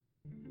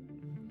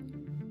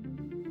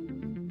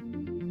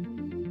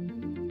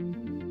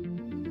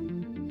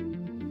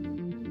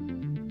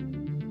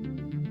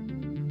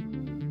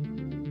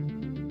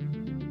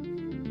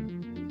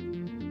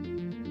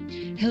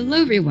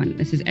Hello, everyone.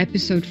 This is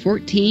episode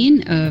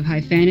 14 of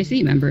High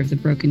Fantasy, member of the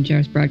Broken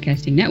Jars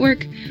Broadcasting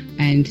Network.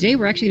 And today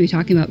we're actually going to be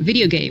talking about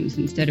video games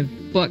instead of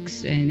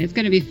books. And it's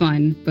going to be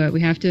fun, but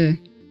we have to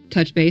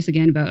touch base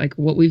again about like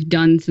what we've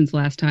done since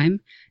last time.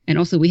 And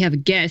also we have a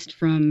guest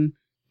from,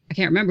 I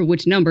can't remember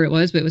which number it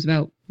was, but it was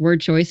about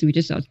word choice. And we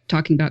just started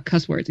talking about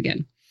cuss words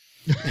again.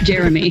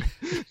 Jeremy.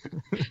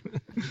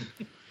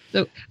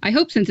 So I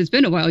hope since it's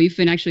been a while, you've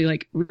been actually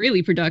like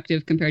really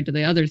productive compared to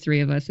the other three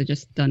of us that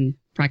just done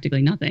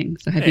practically nothing.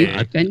 So have you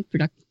been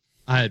productive?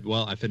 I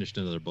finished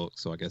another book,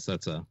 so I guess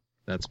that's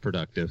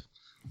productive.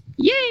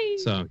 Yay!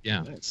 So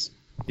yeah, it's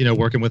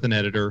working with an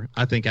editor,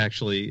 I think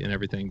actually, and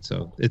everything.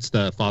 So it's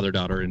the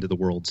father-daughter into the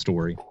world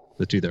story,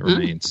 the two that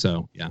remain.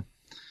 So yeah,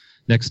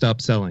 next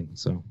up, selling.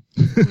 So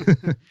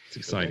it's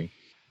exciting.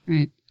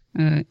 All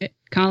right,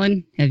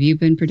 Colin, have you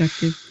been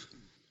productive?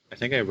 I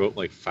think I wrote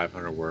like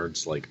 500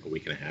 words like a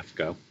week and a half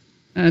ago.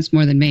 That's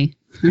more than me.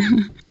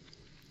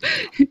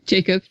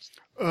 Jacob?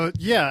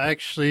 Yeah,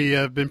 actually,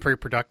 I've been pretty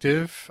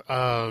productive.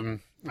 I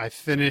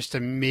finished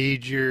a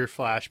major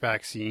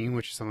flashback scene,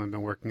 which is something I've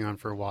been working on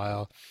for a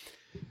while,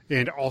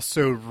 and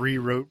also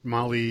rewrote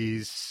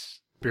Molly's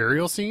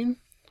burial scene,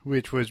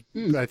 which was,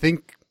 I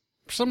think,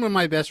 some of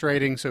my best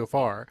writing so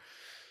far.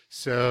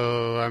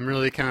 So I'm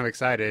really kind of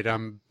excited.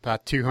 I'm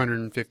about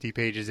 250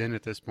 pages in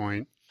at this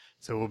point.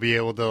 So we'll be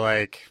able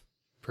to,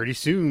 pretty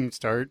soon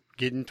start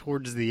getting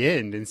towards the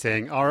end and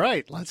saying, all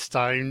right, it's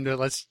time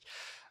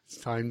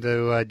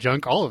to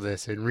junk all of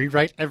this and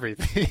rewrite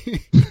everything.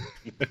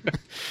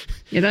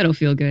 Yeah, that'll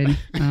feel good.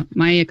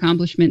 My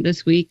accomplishment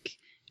this week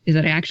is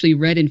that I actually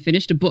read and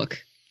finished a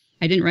book.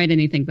 I didn't write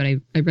anything, but I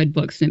read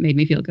books and it made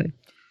me feel good.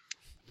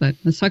 But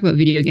let's talk about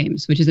video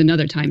games, which is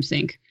another time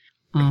sink.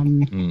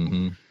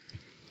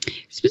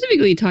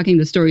 Specifically talking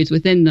the stories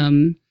within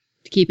them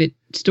to keep it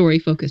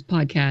story-focused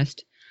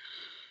podcast.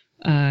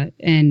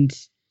 And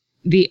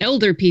the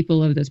elder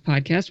people of this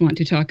podcast want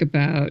to talk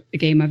about a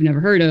game I've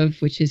never heard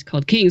of, which is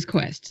called King's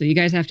Quest. So you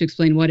guys have to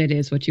explain what it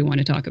is, what you want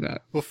to talk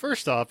about. Well,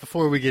 first off,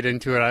 before we get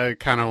into it, I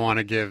kind of want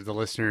to give the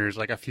listeners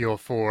a feel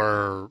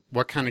for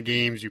what kind of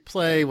games you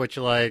play, what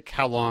you like,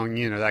 how long,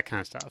 that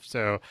kind of stuff.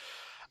 So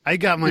I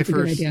got my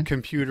first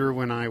computer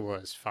when I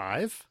was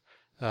 5.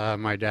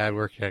 My dad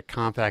worked at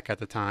Compaq at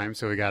the time,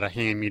 so we got a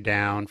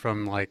hand-me-down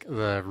from,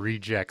 the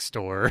reject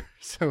store.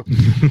 So,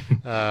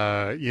 and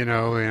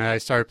I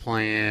started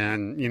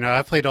playing,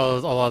 I played a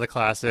lot of the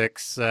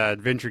classics,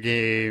 adventure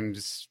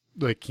games,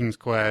 like King's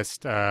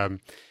Quest, a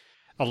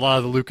lot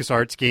of the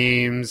LucasArts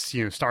games,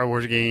 Star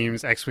Wars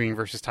games, X-Wing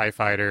versus TIE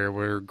Fighter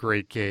were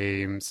great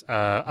games.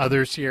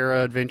 Other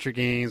Sierra adventure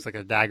games, like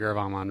a Dagger of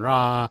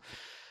Amon-Ra.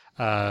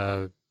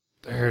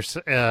 There's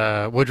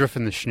Woodruff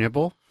and the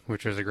Schnibble,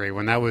 which was a great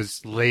one. That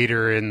was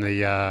later in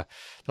the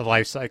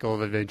life cycle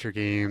of adventure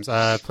games.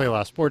 I play a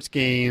lot of sports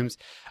games.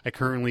 I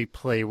currently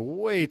play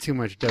way too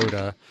much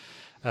Dota.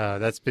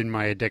 That's been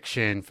my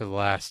addiction for the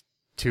last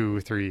 2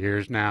 or 3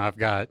 years now. I've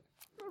got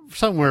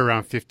somewhere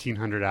around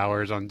 1,500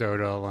 hours on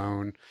Dota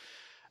alone.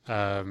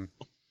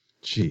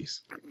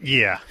 Jeez.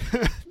 Yeah.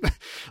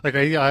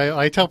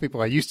 I tell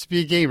people I used to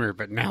be a gamer,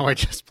 but now I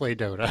just play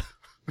Dota.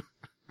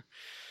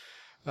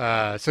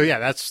 So yeah,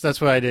 that's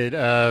what I did.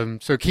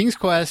 So King's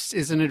Quest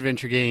is an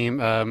adventure game.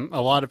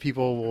 A lot of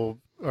people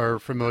are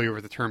familiar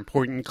with the term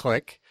point and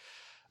click.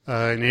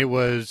 And it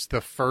was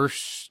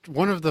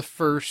one of the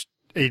first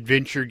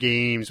adventure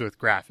games with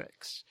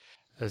graphics.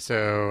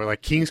 So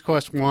King's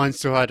Quest 1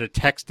 still had a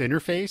text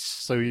interface.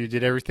 So you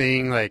did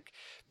everything like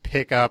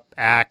pick up,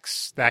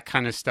 axe, that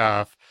kind of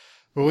stuff.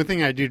 But one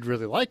thing I did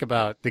really like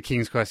about the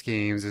King's Quest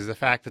games is the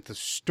fact that the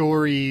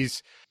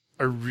stories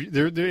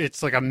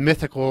it's like a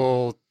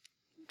mythical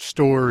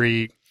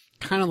story,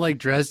 kind of like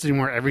Dresden,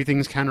 where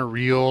everything's kind of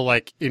real.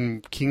 Like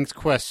in King's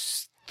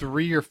Quest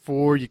 3 or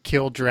 4, you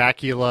kill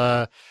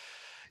Dracula,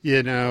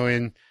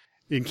 and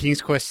in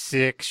King's Quest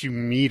 6, you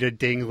meet a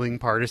dangling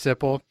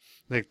participle,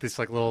 like this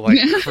little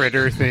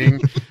critter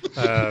thing.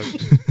 And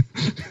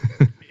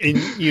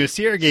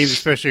Sierra games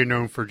especially are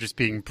known for just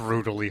being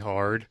brutally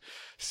hard.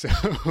 So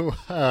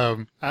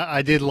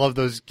I did love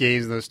those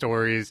games and those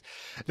stories.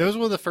 Those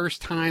were the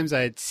first times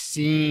I had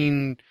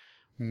seen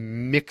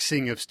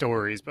mixing of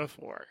stories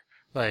before.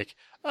 There's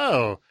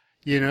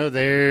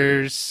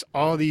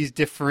all these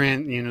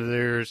different,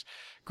 there's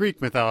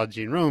Greek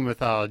mythology and Roman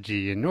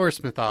mythology and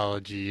Norse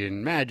mythology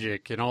and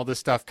magic and all this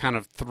stuff kind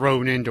of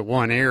thrown into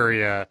one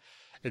area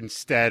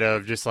instead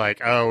of just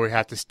we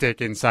have to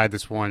stick inside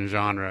this one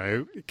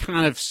genre. It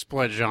kind of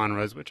split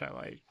genres, which I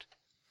liked.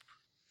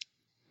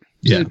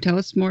 Yeah. So tell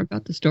us more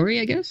about the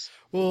story, I guess.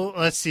 Well,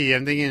 let's see.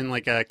 I'm thinking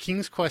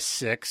King's Quest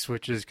 6,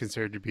 which is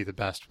considered to be the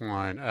best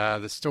one.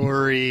 The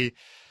story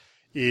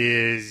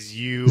is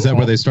Is that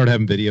where they start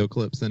having video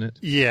clips in it?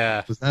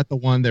 Yeah. Was that the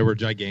one that were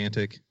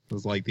gigantic? It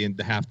was like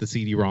half the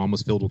CD-ROM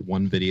was filled with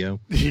one video.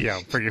 Yeah,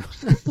 pretty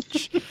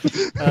much.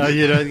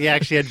 They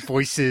actually had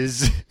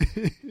voices,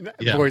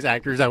 voice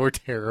actors that were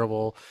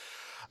terrible.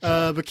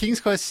 But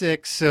King's Quest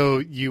 6, so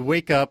you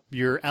wake up,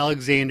 you're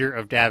Alexander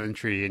of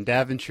Daventry, and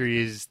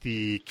Daventry is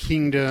the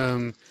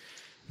kingdom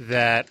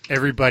that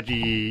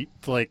everybody,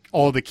 like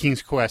all the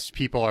King's Quest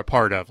people are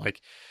part of. Like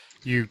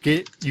you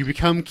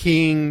become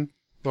king,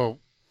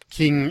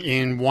 king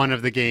in one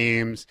of the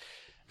games,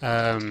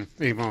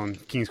 even on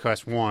King's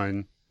Quest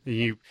 1.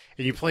 And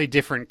you play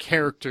different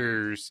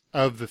characters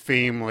of the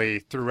family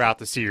throughout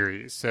the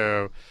series.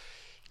 So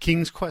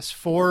King's Quest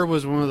 4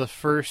 was one of the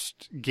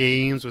first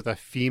games with a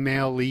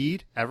female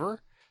lead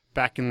ever,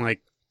 back in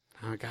like,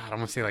 oh God, I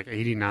want to say like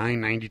 89,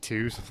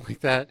 92, something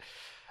like that.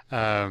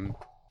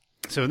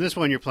 So in this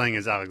one, you're playing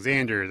as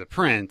Alexander, the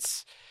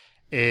prince,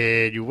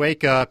 and you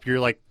wake up,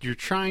 you're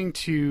trying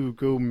to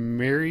go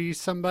marry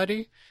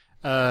somebody.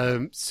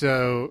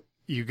 So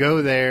you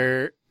go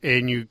there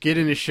and you get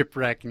in a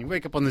shipwreck and you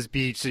wake up on this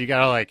beach. So you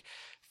gotta like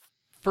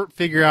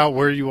figure out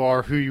where you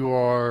are, who you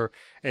are,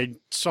 and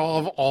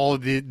solve all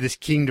of this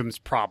kingdom's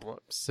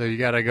problems. So you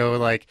gotta go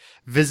like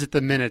visit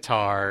the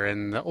Minotaur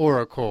and the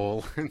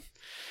Oracle.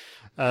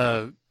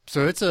 So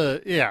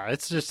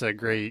it's just a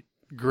great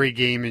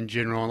game in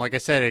general. And like I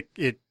said,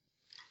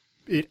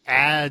 it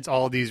adds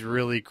all these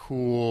really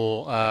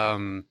cool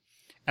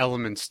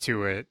elements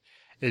to it.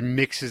 It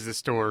mixes the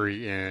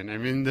story in. I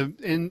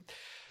mean,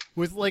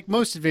 with like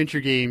most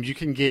adventure games, you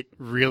can get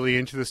really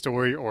into the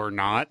story or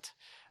not.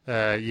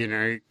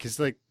 Because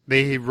like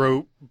they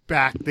wrote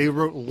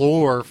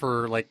lore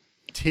for like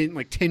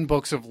 10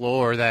 books of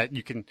lore that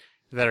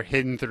are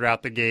hidden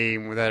throughout the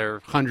game, that are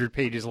 100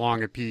 pages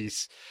long a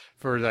piece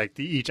for like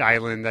each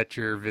island that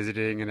you're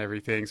visiting and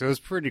everything. So it's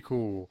pretty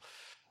cool.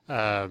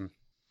 So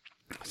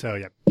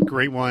yeah,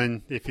 great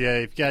one. If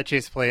you got a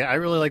chance to play it, I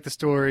really like the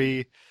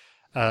story.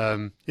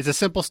 It's a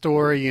simple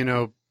story,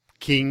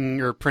 king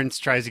or prince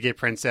tries to get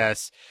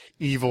princess.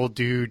 Evil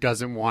dude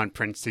doesn't want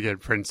prince to get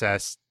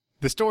princess.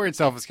 The story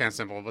itself is kind of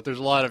simple, but there's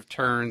a lot of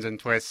turns and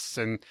twists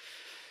and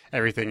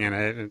everything in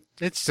it.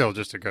 It's still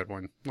just a good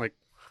one. Like,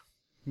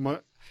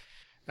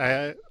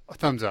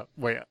 thumbs up,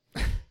 way up.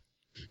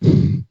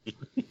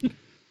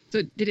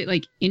 So did it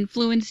like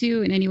influence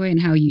you in any way in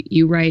how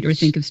you write or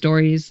think of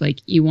stories? Like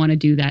you want to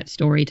do that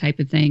story type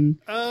of thing?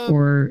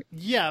 Or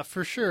yeah,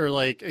 for sure.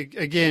 Like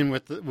again,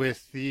 with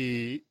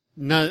the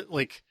not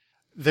like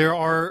there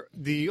are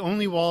the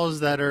only walls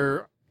that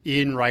are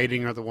in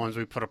writing are the ones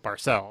we put up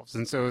ourselves.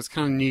 And so it's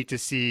kind of neat to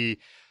see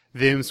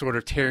them sort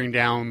of tearing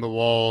down the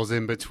walls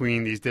in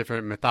between these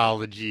different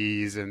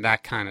mythologies and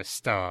that kind of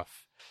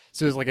stuff.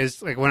 So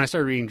it's like when I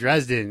started reading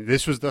Dresden,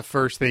 this was the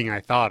first thing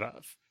I thought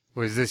of,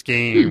 was this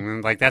game.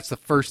 And like that's the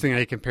first thing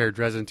I compared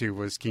Dresden to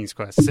was King's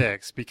Quest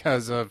 6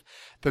 because of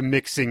the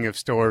mixing of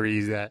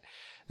stories that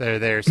are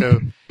there. So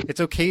it's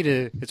okay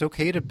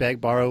to beg,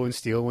 borrow, and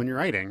steal when you're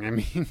writing. I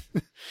mean,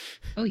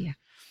 oh yeah.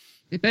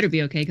 It better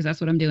be okay, because that's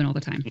what I'm doing all the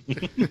time.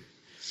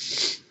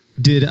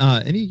 Did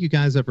any of you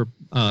guys ever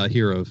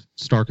hear of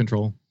Star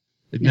Control?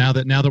 No.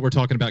 Now that we're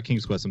talking about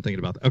King's Quest, I'm thinking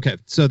about that. Okay,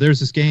 so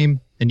there's this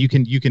game, and you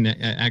can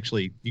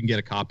actually get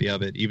a copy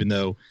of it, even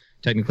though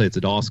technically it's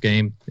a DOS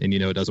game, and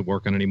it doesn't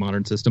work on any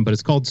modern system. But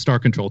it's called Star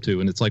Control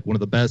 2, and it's like one of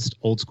the best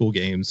old school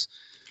games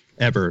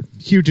ever.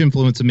 Huge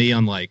influence of me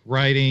on like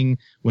writing,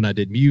 when I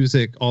did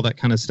music, all that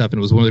kind of stuff. And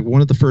it was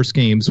one of the first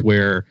games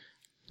where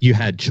you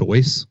had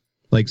choice.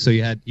 Like, so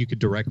you could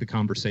direct the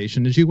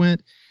conversation as you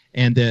went,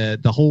 and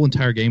the whole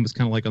entire game was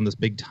kind of like on this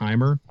big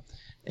timer.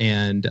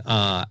 And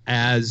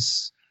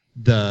as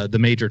the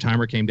major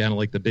timer came down,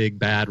 like the big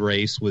bad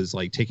race was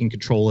like taking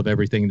control of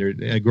everything,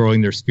 they're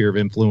growing their sphere of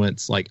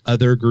influence. Like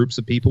other groups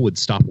of people would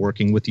stop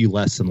working with you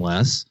less and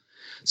less.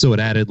 So it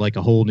added like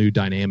a whole new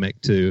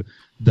dynamic to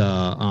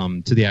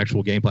the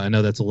actual gameplay. I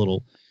know that's a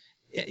little.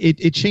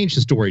 It changed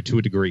the story to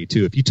a degree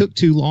too. If you took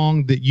too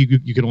long, that you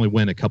could only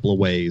win a couple of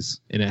ways,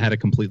 and it had a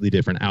completely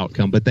different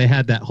outcome. But they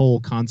had that whole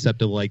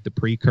concept of like the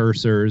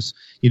precursors,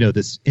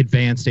 this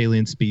advanced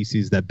alien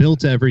species that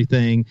built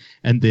everything,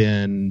 and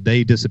then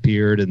they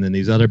disappeared, and then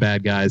these other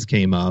bad guys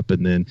came up,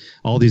 and then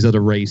all these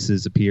other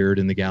races appeared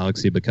in the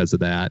galaxy because of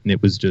that. And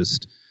it was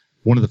just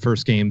one of the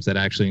first games that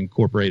actually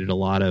incorporated a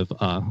lot of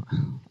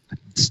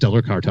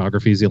stellar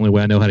cartography. Is the only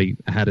way I know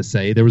how to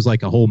say. There was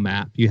like a whole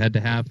map you had to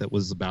have that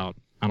was about,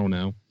 I don't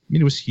know. I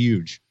mean, it was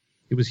huge.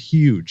 It was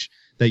huge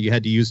that you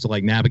had to use to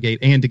like navigate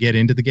and to get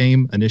into the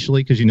game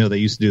initially, because they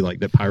used to do like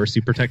the piracy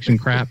protection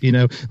crap.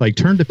 Like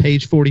turn to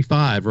page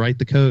 45, write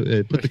the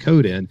code, put the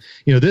code in.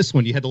 This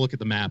one you had to look at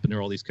the map, and there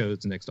are all these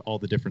codes next to all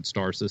the different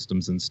star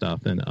systems and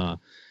stuff. And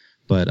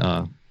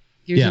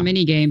here's a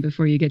mini game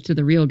before you get to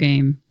the real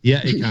game.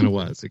 Yeah, it kind of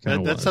was.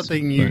 That's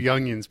something you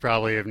youngins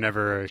probably have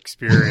never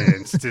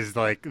experienced is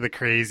like the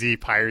crazy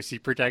piracy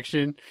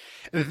protection.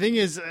 And the thing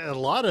is, a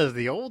lot of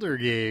the older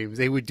games,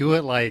 they would do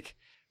it like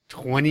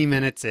 20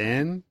 minutes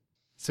in.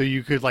 So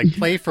you could like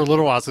play for a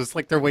little while. So it's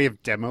like their way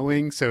of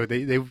demoing. So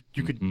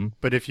you could,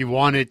 but if you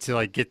wanted to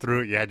like get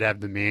through it, you had to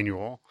have the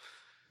manual.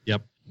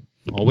 Yep.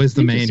 Always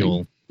the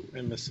manual.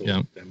 I miss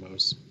those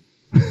demos.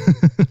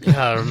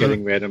 Yeah,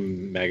 getting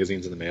random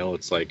magazines in the mail.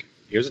 It's like,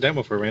 here's a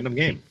demo for a random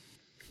game.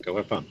 Go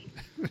have fun.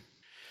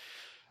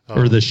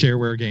 Or the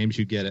shareware games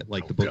you get at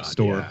like the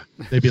bookstore.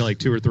 Yeah. They'd be like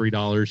 $2 or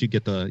 $3. You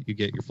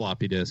get your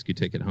floppy disk. You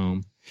take it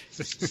home.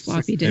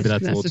 Floppy disk.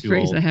 That's a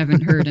phrase I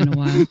haven't heard in a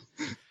while.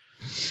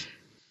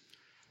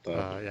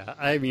 Yeah,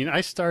 I mean,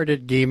 I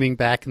started gaming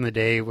back in the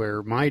day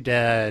where my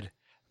dad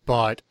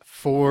bought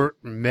 4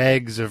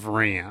 megs of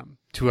RAM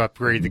to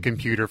upgrade the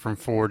computer from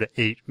 4 to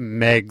 8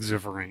 megs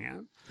of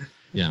RAM.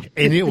 Yeah,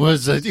 And it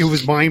was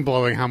mind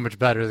blowing how much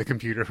better the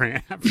computer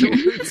ran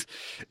afterwards.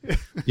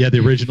 yeah. The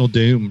original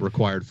Doom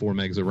required 4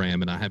 megs of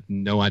RAM, and I have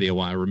no idea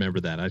why I remember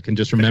that. I can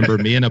just remember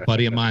me and a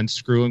buddy of mine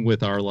screwing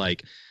with our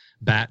like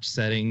batch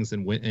settings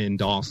and went in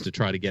DOS to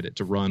try to get it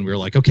to run. We were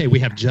like, okay, we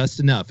have just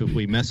enough. If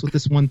we mess with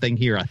this one thing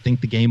here, I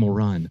think the game will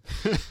run.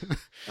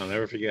 I'll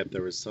never forget,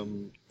 there was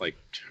some like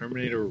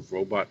Terminator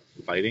robot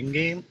fighting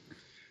game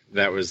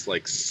that was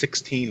like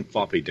 16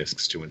 floppy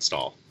disks to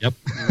install. Yep.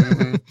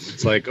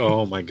 It's like,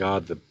 oh my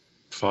god, the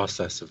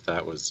process of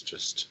that was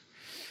just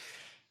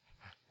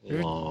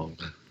long.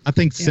 I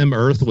think Sim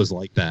Earth was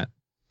like that.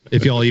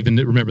 If y'all even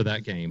remember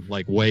that game,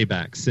 like way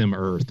back, Sim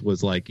Earth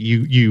was like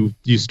you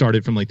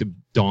started from like the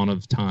dawn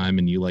of time,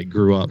 and you like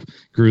grew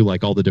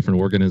like all the different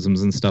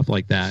organisms and stuff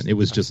like that. It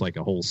was just like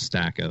a whole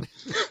stack of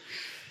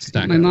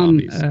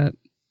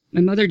my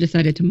mother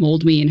decided to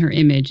mold me in her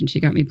image, and she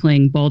got me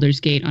playing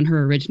Baldur's Gate on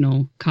her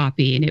original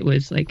copy, and it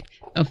was like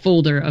a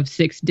folder of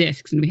 6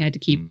 discs, and we had to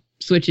keep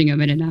switching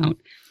them in and out.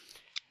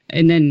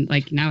 And then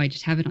like now I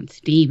just have it on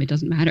Steam. It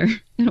doesn't matter.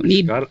 I don't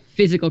need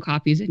physical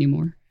copies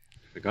anymore.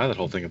 I got that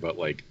whole thing about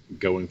like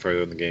going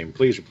further in the game.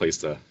 Please replace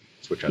the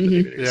switch out the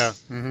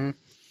DVDs. Yeah.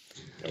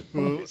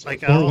 Well,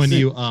 Like or when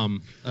you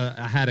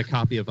I had a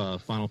copy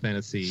of Final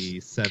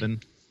Fantasy VII,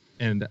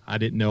 and I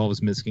didn't know I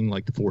was missing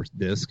like the 4th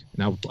disc,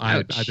 and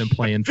I've been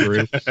playing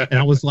through, and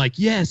I was like,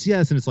 yes,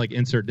 and it's like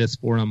insert disc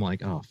 4, and I'm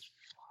like, oh,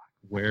 fuck,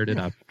 where did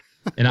I?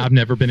 And I've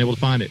never been able to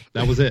find it.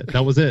 That was it.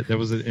 That was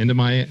the end of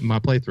my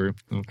playthrough.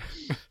 Oh.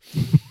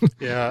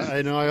 Yeah,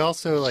 I know. I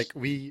also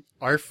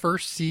our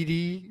first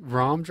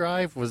CD-ROM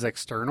drive was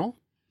external.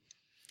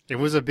 It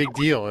was a big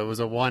deal. It was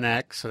a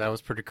 1X, so that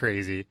was pretty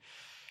crazy.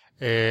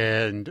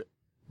 And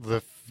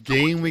the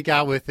game we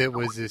got with it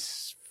was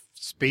this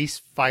space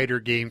fighter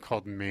game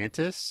called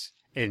Mantis,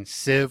 and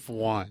Civ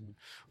 1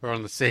 were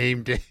on the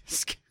same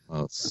disc.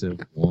 Oh,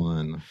 Civ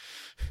 1.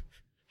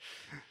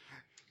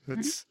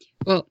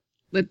 Well,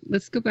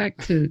 let's go back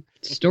to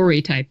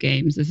story type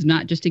games. This is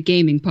not just a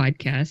gaming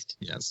podcast.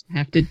 Yes. I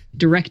have to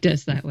direct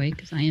us that way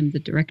because I am the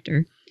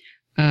director.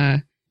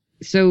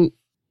 So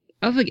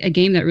of a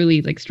game that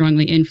really like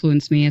strongly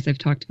influenced me, as I've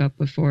talked about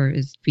before,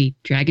 is the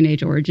Dragon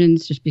Age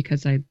Origins, just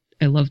because I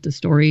love the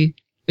story.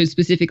 But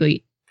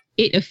specifically,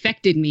 it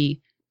affected me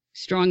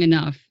strong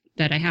enough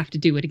that I have to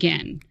do it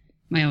again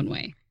my own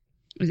way.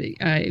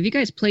 Have you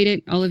guys played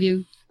it, all of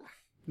you?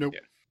 Nope.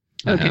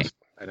 Yeah. Okay.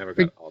 I never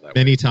got all that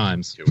many way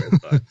times. to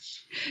it, but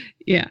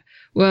Yeah.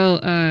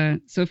 Well,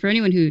 so for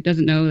anyone who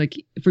doesn't know, like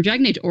for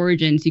Dragon Age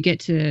Origins, you get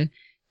to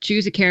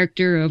choose a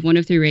character of one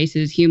of 3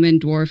 races, human,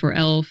 dwarf, or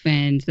elf,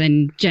 and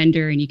then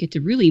gender, and you get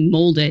to really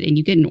mold it, and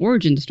you get an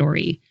origin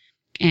story.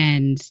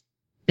 And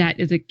that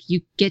is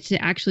you get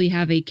to actually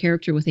have a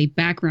character with a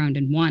background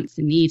and wants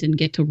and needs and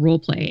get to role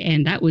play.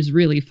 And that was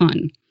really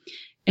fun.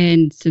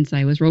 And since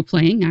I was role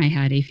playing, I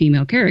had a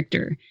female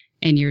character.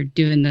 And you're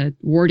doing the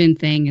warden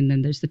thing, and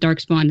then there's the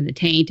darkspawn and the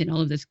taint, and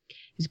all of this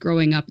is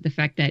growing up. The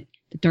fact that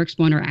the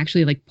darkspawn are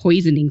actually like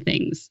poisoning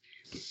things,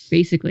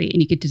 basically. And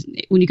you get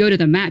to, when you go to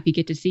the map, you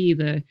get to see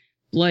the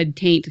blood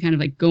taint kind of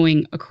like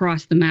going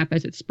across the map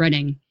as it's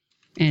spreading.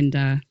 And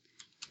then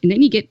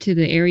you get to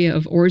the area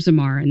of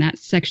Orzammar, and that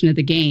section of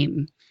the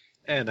game.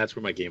 and that's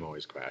where my game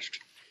always crashed.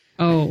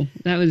 Oh,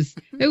 it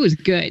was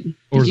good.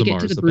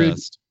 Orzammar is the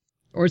best.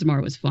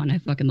 Orzammar was fun. I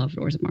fucking loved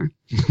Orzammar.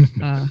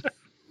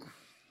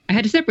 I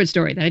had a separate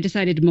story that I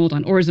decided to mold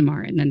on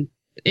Orzammar, and then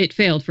it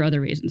failed for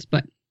other reasons.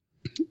 But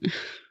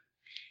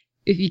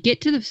if you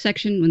get to the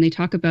section when they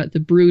talk about the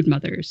brood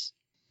mothers,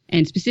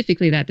 and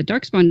specifically that the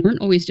Darkspawn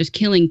weren't always just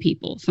killing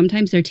people.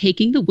 Sometimes they're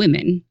taking the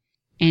women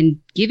and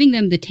giving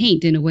them the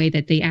taint in a way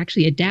that they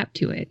actually adapt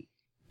to it.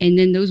 And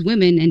then those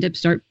women end up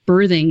start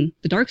birthing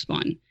the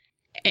Darkspawn.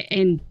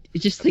 And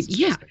it's just like,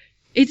 yeah,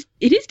 it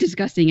is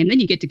disgusting. And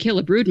then you get to kill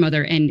a brood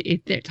mother, and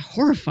it's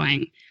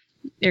horrifying.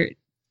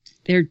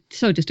 They're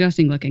so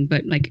disgusting looking,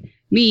 but like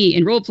me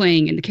in role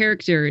playing and the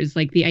character is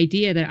like the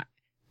idea that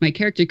my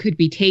character could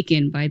be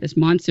taken by this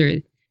monster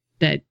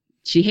that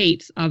she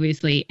hates,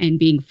 obviously, and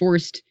being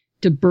forced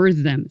to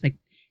birth them. Like,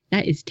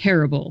 that is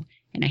terrible.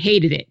 And I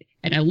hated it.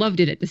 And I loved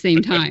it at the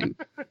same time.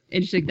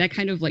 And just like that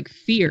kind of like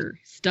fear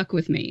stuck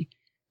with me.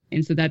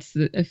 And so that's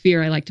a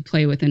fear I like to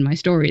play with in my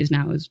stories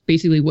now, is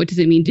basically, what does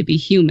it mean to be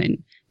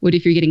human? What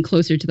if you're getting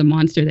closer to the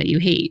monster that you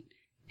hate?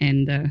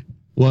 And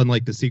well, and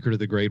like the secret of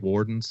the Grey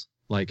Wardens,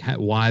 like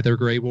why they're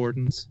Grey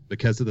Wardens,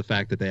 because of the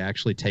fact that they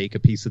actually take a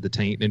piece of the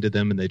taint into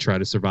them and they try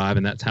to survive,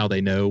 and that's how they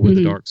know where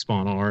the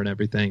Darkspawn are and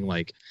everything,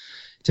 like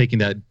taking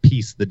that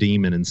piece of the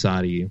demon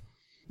inside of you.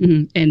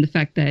 Mm-hmm. And the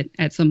fact that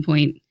at some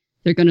point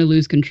they're going to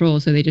lose control,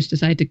 so they just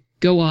decide to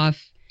go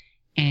off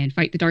and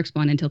fight the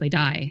Darkspawn until they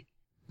die.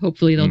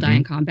 Hopefully they'll die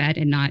in combat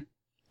and not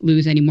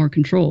lose any more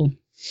control.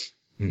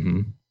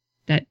 Mm-hmm.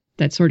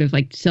 That sort of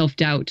like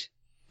self-doubt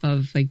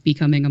of like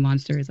becoming a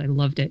monster, as I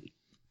loved it.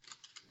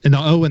 And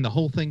the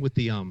whole thing with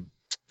the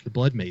the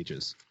blood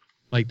mages.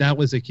 Like that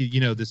was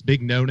this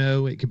big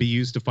no-no. It could be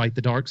used to fight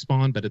the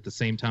Darkspawn, but at the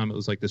same time, it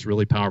was like this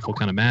really powerful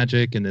kind of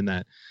magic. And then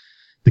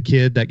the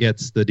kid that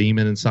gets the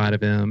demon inside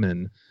of him,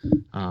 and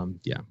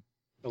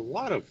A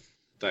lot of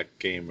that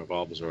game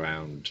revolves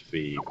around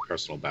the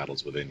personal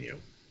battles within you.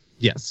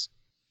 Yes.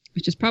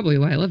 Which is probably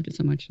why I loved it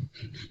so much.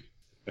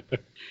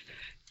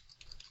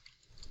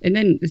 And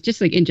then it's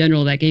just like in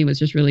general, that game was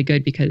just really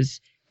good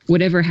because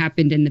whatever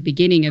happened in the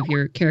beginning of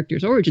your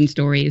character's origin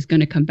story is going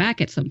to come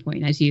back at some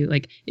point. As you,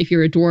 like, if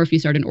you're a dwarf, you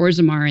start in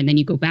Orzammar and then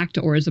you go back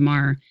to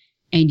Orzammar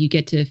and you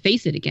get to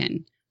face it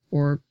again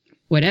or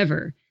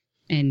whatever.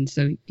 And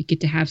so you get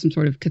to have some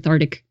sort of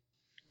cathartic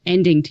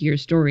ending to your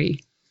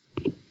story.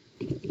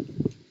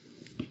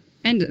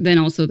 And then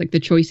also like the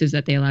choices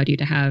that they allowed you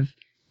to have.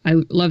 I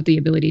love the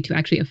ability to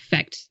actually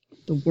affect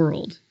the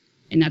world.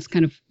 And that's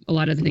kind of a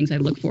lot of the things I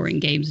look for in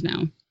games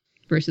now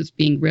versus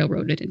being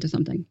railroaded into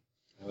something.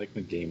 I like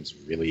when games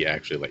really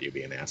actually let you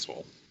be an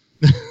asshole.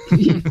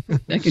 Yeah,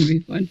 that can be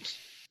fun.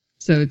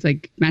 So it's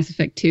like Mass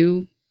Effect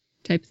 2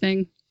 type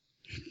thing.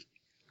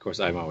 Of course,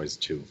 I'm always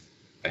too.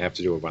 I have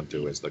to do a run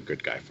through as the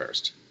good guy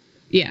first.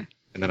 Yeah.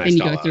 And then I And you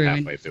stall go out through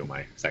halfway through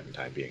my second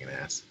time being an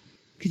ass.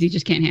 Because you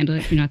just can't handle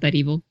it. You're not that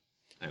evil.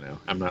 I know.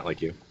 I'm not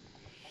like you.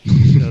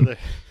 I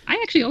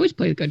actually always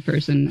play the good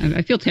person.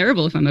 I feel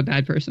terrible if I'm a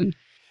bad person.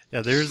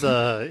 Yeah, there's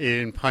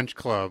in Punch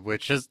Club,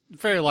 which is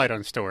very light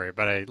on story,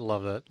 but I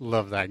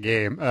love that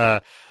game.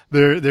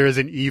 There is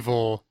an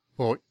evil,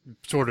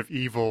 sort of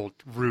evil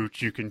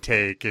route you can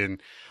take,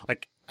 and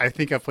like I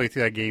think I've played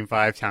through that game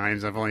 5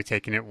 times. I've only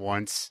taken it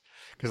once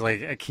because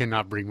like I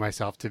cannot bring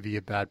myself to be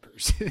a bad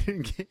person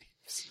in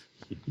games.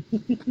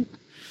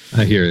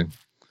 I hear you.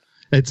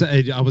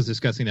 I was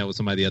discussing that with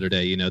somebody the other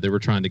day. They were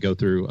trying to go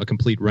through a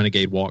complete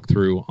Renegade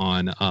walkthrough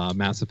on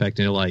Mass Effect,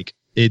 and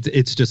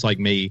it's just like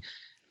me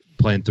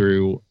playing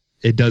through.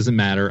 It doesn't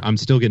matter. I'm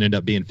still going to end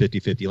up being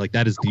 50-50. Like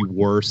that is the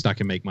worst I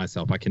can make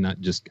myself. I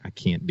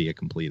can't be a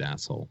complete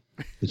asshole.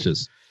 It's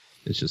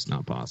just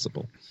not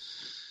possible.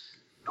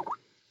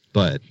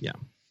 But yeah.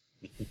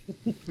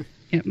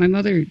 Yeah, my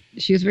mother,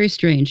 she was very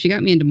strange. She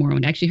got me into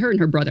Morrowind. Actually, her and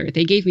her brother,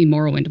 they gave me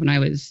Morrowind when I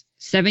was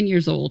 7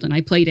 years old, and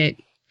I played it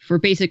for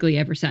basically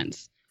ever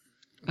since.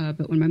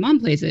 But when my mom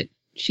plays it,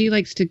 she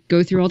likes to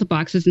go through all the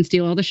boxes and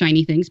steal all the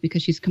shiny things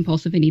because she's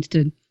compulsive and needs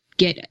to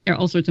get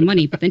all sorts of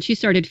money. But then she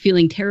started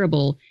feeling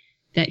terrible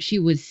that she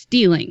was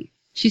stealing.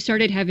 She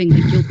started having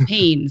like guilt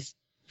pains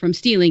from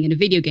stealing in a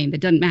video game that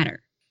doesn't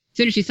matter. As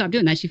soon as she stopped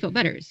doing that, she felt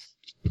better.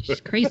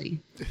 She's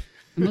crazy.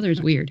 My mother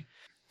is weird.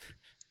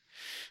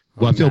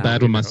 Well, I feel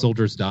bad when my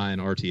soldiers die in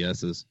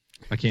RTSs.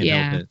 I can't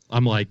help it.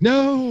 I'm like,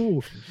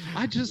 no,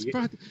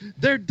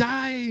 they're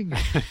dying.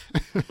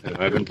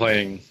 I've been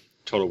playing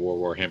Total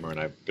War Warhammer, and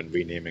I've been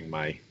renaming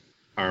my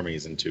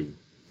armies into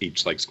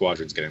each like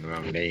squadron's getting their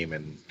own name,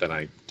 and then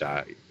I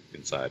die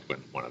inside when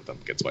one of them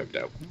gets wiped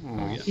out.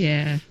 Oh,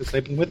 yeah. Because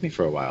they've been with me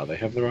for a while. They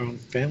have their own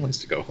families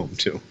to go home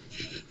to.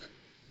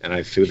 And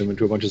I threw them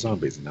into a bunch of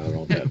zombies, and now they're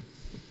all dead.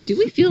 Do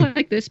we feel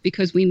like this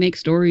because we make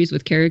stories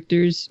with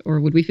characters, or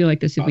would we feel like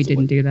this if we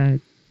didn't do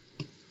that?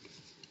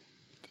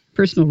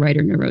 Personal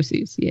writer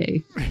neuroses,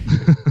 yay.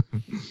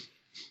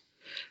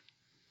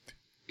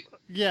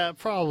 Yeah,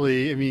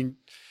 probably. I mean,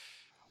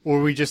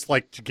 or we just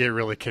like to get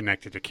really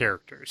connected to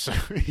characters.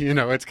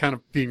 It's kind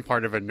of being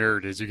part of a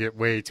nerd is you get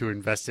way too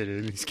invested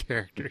in these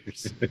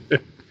characters.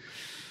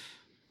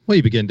 Well,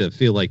 you begin to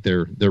feel like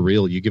they're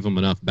real. You give them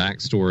enough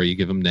backstory, you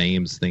give them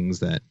names, things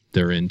that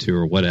they're into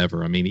or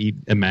whatever. I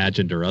mean,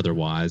 imagined or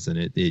otherwise, and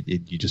it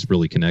you just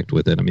really connect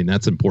with it. I mean,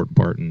 that's an important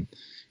part in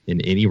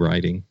any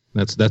writing.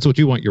 That's what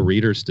you want your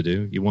readers to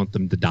do. You want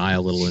them to die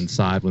a little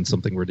inside when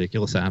something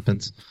ridiculous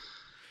happens.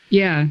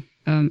 Yeah.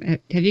 Have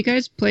you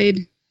guys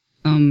played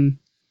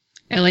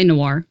L.A.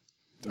 Noire?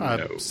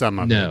 No. Some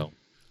of No.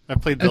 it. I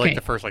played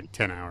the first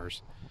 10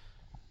 hours.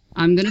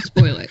 I'm going to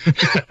spoil it.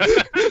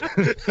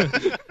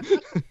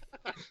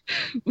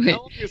 How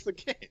long is the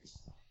case?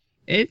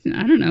 I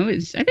don't know. I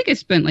think I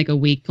spent like a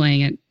week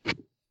playing it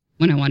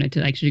when I wanted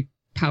to actually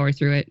power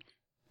through it.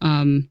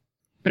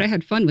 But I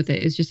had fun with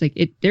it. It's just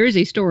like there is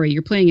a story.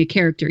 You're playing a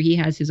character. He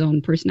has his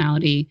own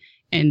personality,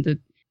 and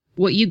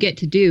what you get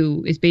to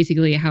do is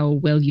basically how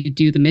well you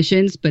do the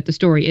missions, but the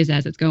story is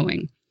as it's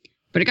going.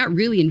 But I got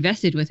really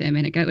invested with him,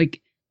 and it got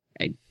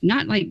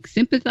not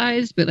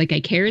sympathized, but I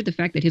cared the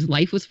fact that his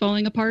life was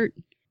falling apart,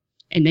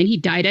 and then he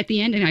died at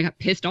the end, and I got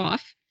pissed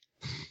off.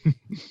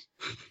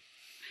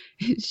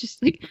 It's just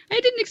I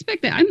didn't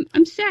expect that.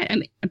 I'm sad.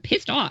 I'm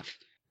pissed off.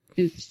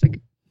 It's just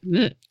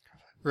ugh.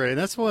 Right,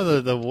 that's one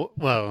of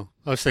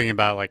I was thinking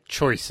about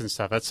choice and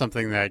stuff. That's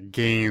something that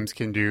games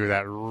can do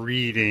that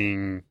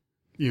reading,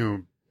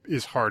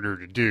 is harder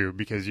to do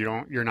because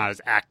you're not as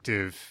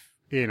active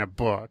in a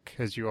book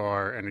as you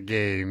are in a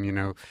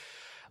game,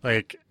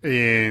 Like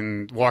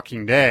in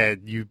Walking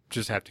Dead, you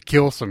just have to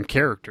kill some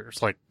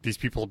characters. These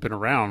people have been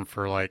around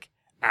for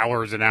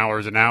hours and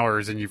hours and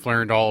hours, and you've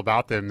learned all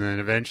about them. And then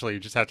eventually you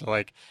just have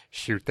to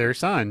shoot their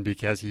son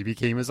because he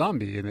became a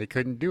zombie and they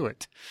couldn't do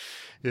it.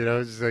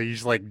 So you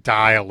just like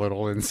die a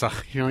little inside.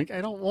 You're like,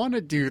 I don't want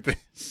to do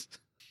this.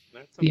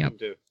 That's something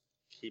to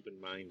keep in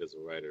mind as a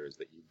writer, is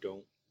that you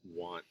don't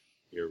want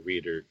your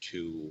reader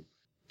to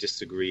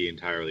disagree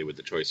entirely with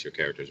the choice your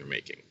characters are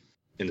making,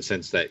 in the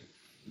sense that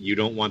you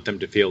don't want them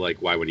to feel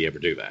like, why would he ever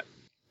do that?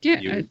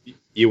 Yeah.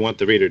 You want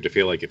the reader to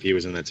feel like if he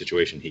was in that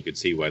situation, he could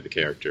see why the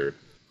character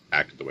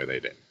acted the way they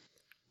did.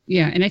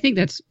 Yeah, and I think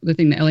that's the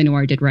thing that L.A.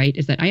 Noire did right,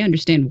 is that I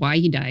understand why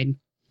he died.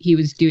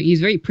 He's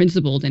very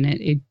principled in it.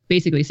 It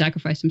basically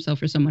sacrificed himself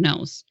for someone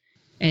else,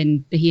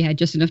 and he had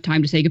just enough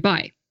time to say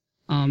goodbye.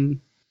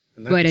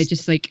 But I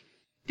just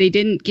they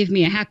didn't give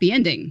me a happy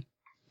ending,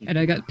 and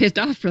I got pissed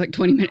off for like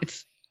 20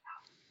 minutes.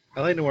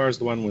 L.A. Noire is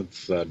the one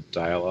with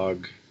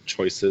dialogue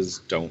choices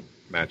don't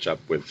match up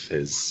with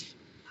his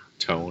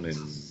tone and...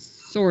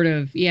 Sort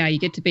of, yeah. You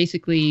get to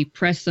basically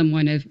press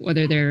someone of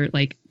whether they're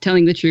like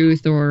telling the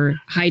truth or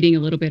hiding a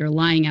little bit or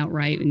lying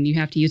outright, and you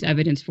have to use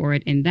evidence for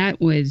it. And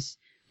that was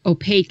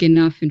opaque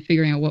enough in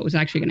figuring out what was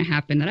actually going to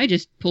happen that I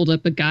just pulled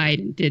up a guide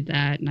and did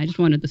that, and I just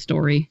wanted the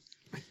story.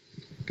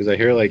 Because I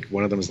hear like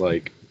one of them is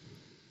like,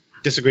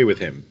 disagree with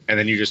him, and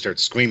then you just start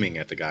screaming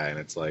at the guy, and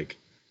it's like,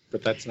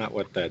 but that's not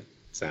what that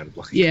sounded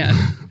like. Yeah.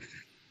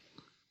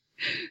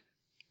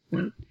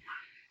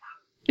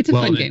 It's a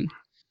fun game.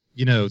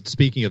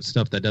 Speaking of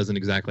stuff that doesn't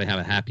exactly have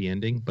a happy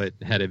ending, but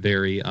had a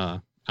very,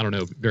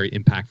 very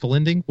impactful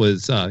ending,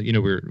 was,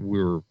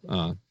 we were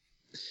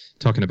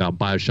talking about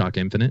BioShock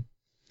Infinite.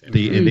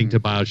 The ending to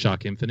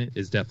BioShock Infinite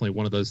is definitely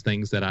one of those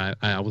things that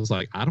I was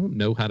like, I don't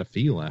know how to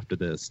feel after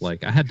this.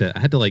 Like, I had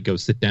to like go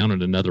sit down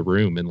in another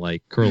room and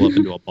like curl up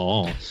into a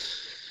ball.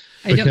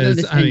 I don't know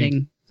this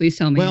ending. Please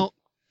tell me. Well,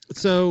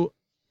 so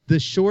the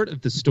short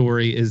of the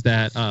story is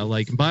that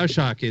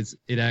BioShock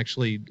it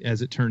actually,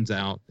 as it turns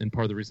out, and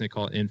part of the reason they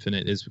call it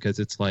Infinite is because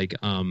it's like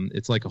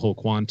a whole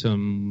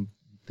quantum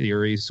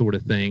theory sort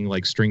of thing,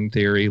 like string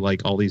theory,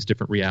 like all these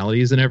different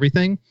realities and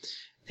everything.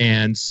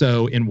 And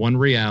so in one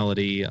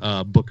reality,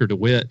 Booker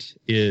DeWitt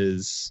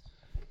is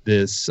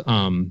this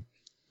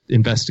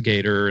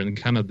investigator and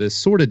kind of this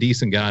sort of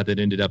decent guy that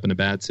ended up in a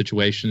bad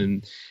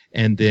situation.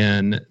 And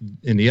then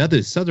in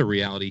this other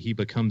reality, he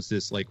becomes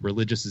this like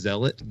religious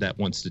zealot that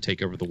wants to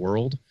take over the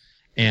world.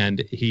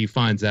 And he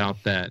finds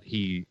out that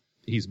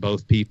he's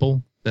both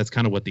people. That's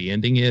kind of what the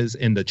ending is.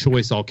 And the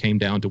choice all came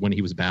down to when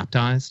he was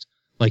baptized.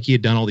 Like, he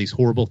had done all these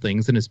horrible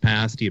things in his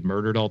past. He had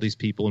murdered all these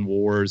people in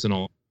wars and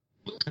all.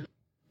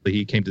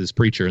 He came to this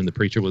preacher, and the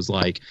preacher was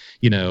like,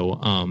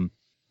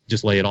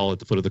 just lay it all at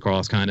the foot of the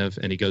cross, kind of.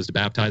 And he goes to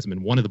baptize him,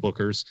 and one of the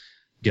Bookers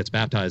gets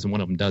baptized, and one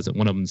of them doesn't.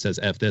 One of them says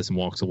F this and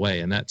walks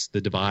away, and that's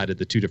the divide of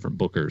the two different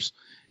Bookers.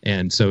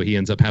 And so he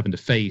ends up having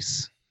to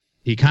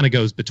he kind of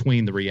goes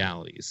between the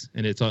realities,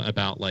 and it's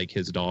about like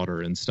his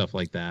daughter and stuff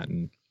like that.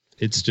 And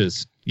it's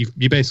just,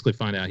 you basically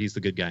find out he's the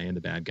good guy and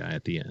the bad guy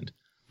at the end.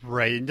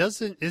 Right. And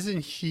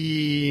isn't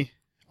he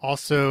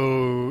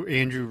also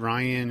Andrew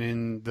Ryan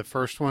in the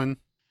first one?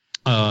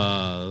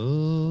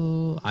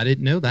 I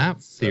didn't know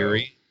that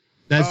theory.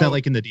 That's that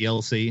like in the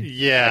DLC?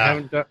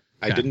 Yeah.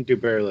 I didn't do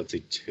Burial at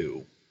Sea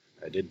 2.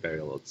 I did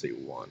Burial at Sea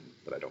 1,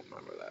 but I don't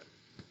remember that.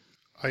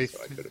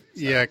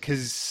 Yeah,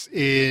 because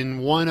in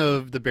one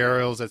of the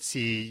Burials at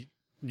Sea,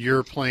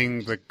 you're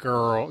playing the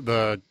girl,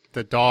 the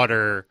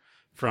daughter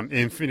from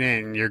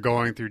Infinite, and you're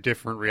going through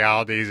different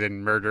realities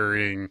and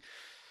murdering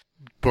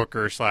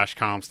Booker /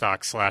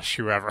 Comstock /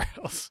 whoever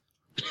else.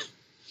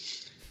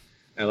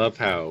 I love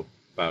how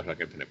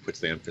BioShock Infinite puts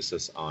the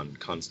emphasis on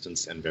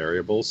constants and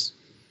variables.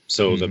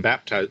 So the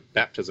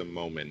baptism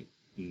moment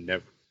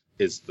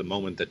is the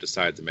moment that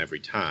decides them every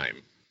time.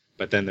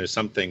 But then there's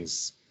some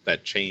things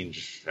that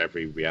change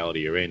every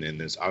reality you're in, and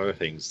there's other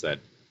things that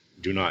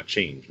do not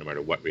change no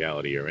matter what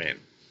reality you're in.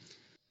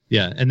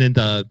 Yeah, and then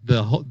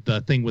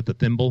the thing with the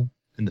thimble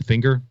and the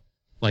finger,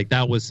 like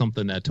that was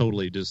something that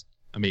totally just,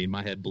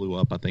 my head blew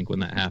up, I think, when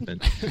that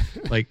happened.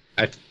 Like,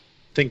 I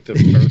think the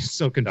first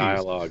so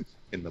dialogue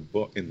in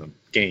the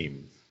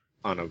game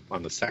on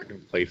the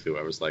second playthrough,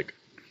 I was like,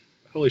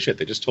 holy shit,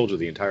 they just told you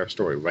the entire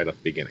story right at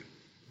the beginning.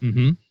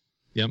 Mm-hmm.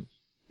 Yep.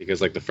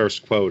 Because like the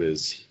first quote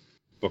is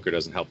Booker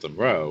doesn't help them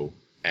row,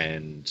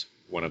 and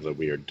one of the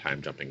weird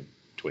time-jumping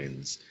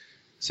twins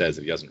says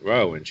that he doesn't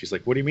row, and she's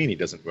like, what do you mean he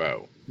doesn't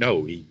row?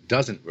 No, he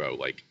doesn't row.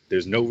 Like,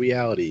 there's no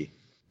reality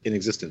in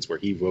existence where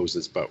he rows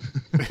this boat.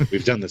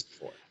 We've done this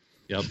before.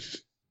 Yep.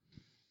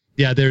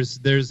 Yeah, there's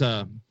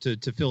to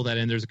fill that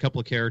in, there's a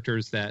couple of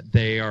characters that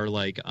they are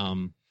like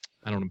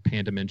I don't know,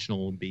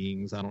 pan-dimensional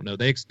beings. I don't know.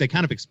 They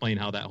kind of explain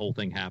how that whole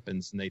thing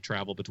happens, and they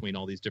travel between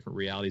all these different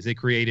realities. They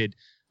created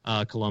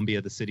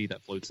Columbia, the city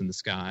that floats in the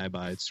sky,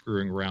 by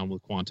screwing around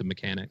with quantum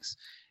mechanics.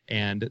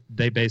 And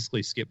they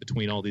basically skip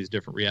between all these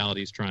different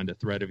realities, trying to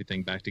thread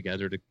everything back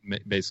together to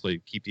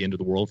basically keep the end of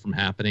the world from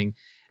happening.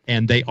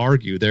 And they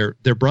argue. They're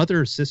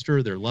brother or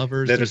sister. They're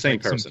lovers. They're the same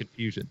person. Some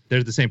confusion.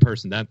 They're the same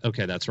person.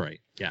 That's right.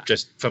 Yeah.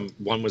 Just from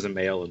one was a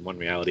male in one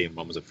reality and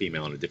one was a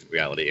female in a different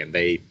reality, and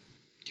they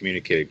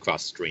communicated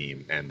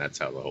cross-stream, and that's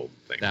how the whole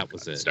thing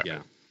started. Yeah.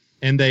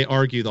 And they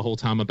argue the whole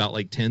time about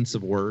like tense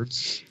of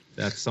words.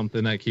 That's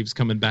something that keeps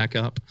coming back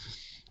up.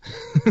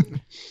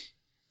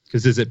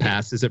 Because is it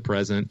past? Is it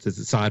present? Is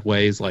it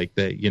sideways? Like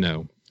that,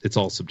 it's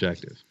all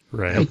subjective.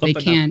 Right. Like they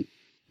can't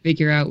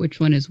figure out which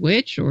one is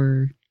which,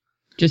 or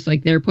just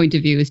like their point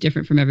of view is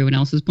different from everyone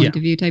else's point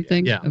of view type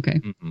thing? Yeah. Okay.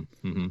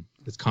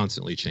 It's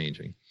constantly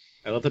changing.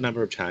 I love the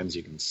number of times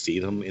you can see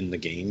them in the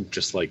game,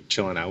 just like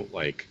chilling out,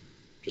 like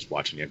just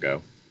watching you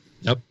go.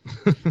 Yep.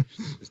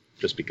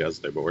 Just because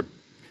they're bored.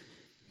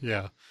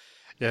 Yeah.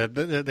 Yeah.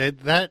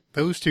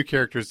 Those two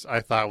characters I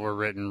thought were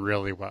written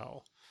really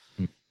well.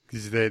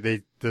 Because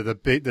the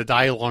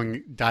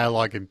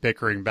dialogue and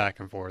bickering back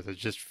and forth is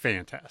just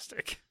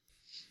fantastic.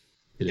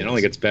 It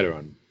only gets better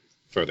on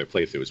further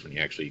playthroughs when you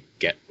actually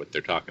get what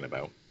they're talking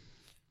about.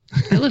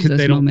 I love those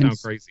they don't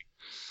moments. sound crazy.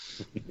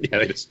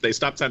 Yeah, they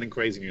stop sounding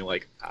crazy, and you're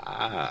like,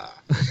 ah.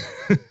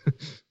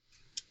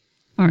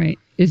 All right.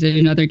 Is it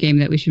another game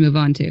that we should move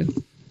on to?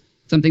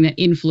 Something that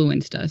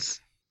influenced us?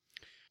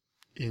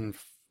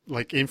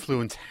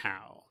 Influence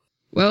how?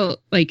 Well,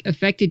 like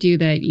affected you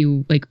that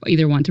you like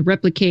either want to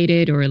replicate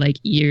it, or like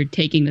you're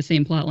taking the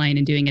same plot line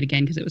and doing it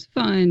again because it was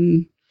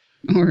fun,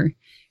 or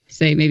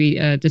say maybe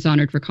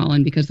Dishonored for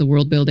Colin because the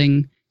world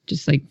building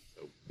just like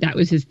that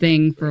was his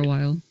thing for a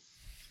while.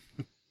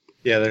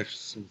 Yeah, there's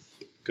some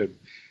good.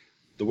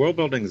 The world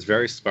building is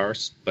very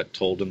sparse, but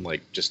told in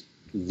like just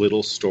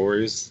little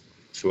stories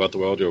throughout the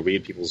world. You'll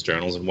read people's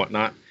journals and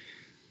whatnot,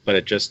 but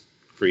it just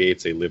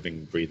creates a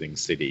living, breathing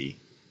city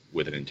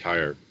with an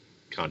entire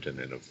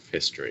continent of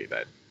history.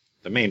 That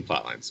the main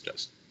plotline's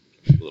just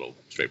a little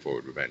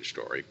straightforward revenge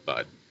story,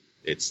 but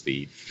it's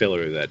the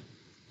filler that,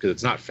 because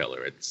it's not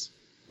filler, it's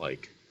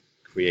like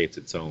creates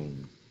its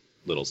own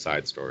little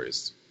side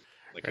stories.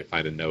 Like I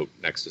find a note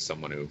next to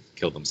someone who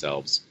killed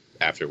themselves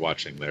after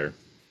watching their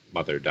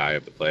mother die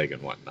of the plague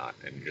and whatnot,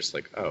 and you're just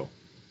like, oh,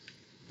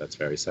 that's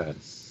very sad.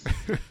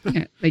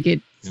 Yeah, like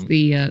it's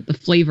the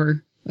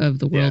flavor of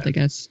the world, I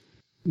guess.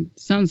 It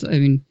sounds, I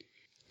mean,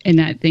 and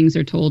that things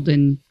are told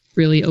in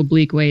really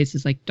oblique ways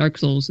is like Dark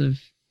Souls of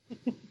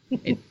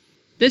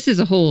this is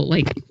a whole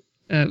like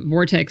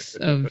vortex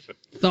of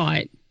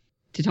thought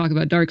to talk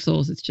about Dark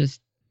Souls. It's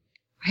just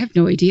I have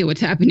no idea what's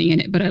happening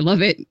in it, but I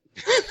love it.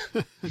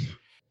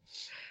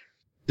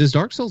 Does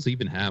Dark Souls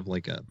even have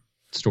like a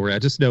story? I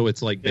just know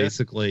it's like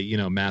basically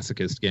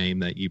masochist game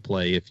that you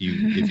play if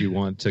you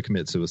want to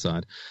commit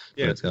suicide.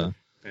 Yeah, but, it's a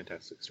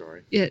fantastic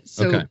story. Yeah,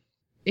 so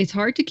it's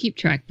hard to keep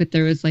track, but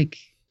there was like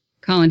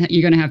Colin,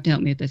 you're going to have to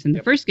help me with this. In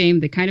the first game,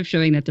 they kind of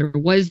showing that there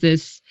was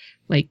this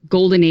like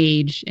golden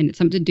age, and it's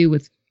something to do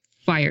with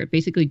fire.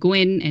 Basically,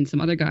 Gwyn and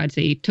some other gods,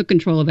 they took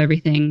control of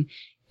everything,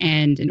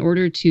 and in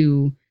order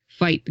to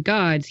fight the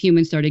gods,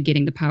 humans started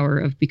getting the power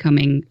of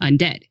becoming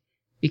undead.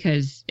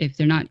 Because if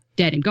they're not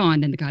dead and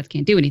gone, then the gods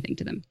can't do anything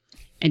to them.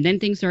 And then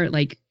things start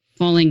like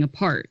falling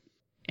apart.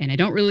 And I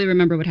don't really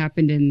remember what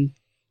happened in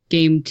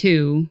game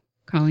 2.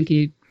 Colin, can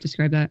you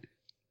describe that?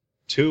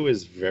 2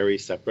 is very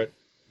separate.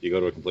 You go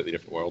to a completely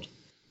different world.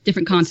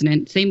 Different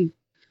continent, same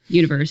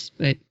universe,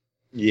 but...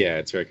 Yeah,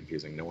 it's very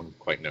confusing. No one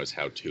quite knows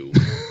how 2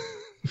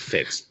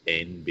 fits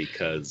in,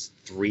 because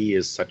 3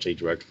 is such a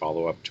direct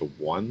follow-up to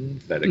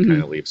 1 that it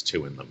kind of leaves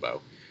 2 in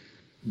limbo.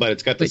 But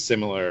it's got the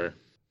similar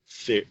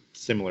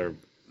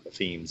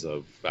themes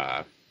of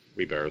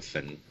rebirth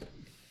and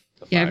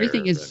the fire.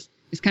 Everything is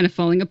kind of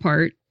falling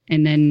apart,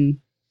 and then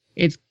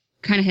it's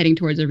kind of heading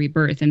towards a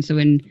rebirth. And so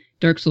in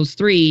Dark Souls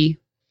 3...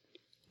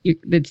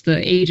 it's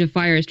the age of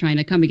fire is trying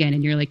to come again,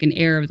 and you're like an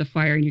heir of the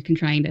fire, and you're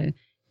trying to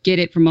get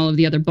it from all of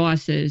the other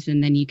bosses,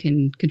 and then you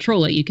can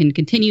control it. You can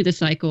continue the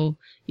cycle,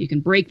 you can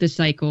break the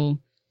cycle,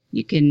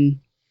 you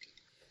can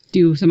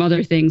do some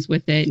other things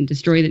with it and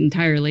destroy it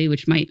entirely,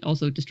 which might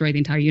also destroy the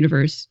entire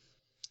universe.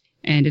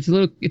 And it's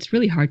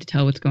really hard to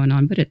tell what's going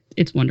on, but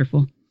it's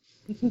wonderful.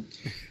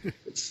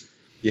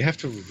 You have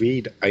to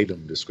read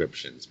item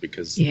descriptions,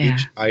 because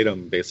each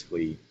item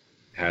basically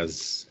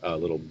has a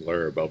little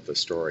blurb of the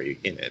story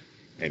in it,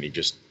 and you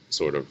just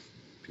sort of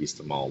piece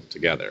them all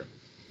together.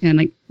 And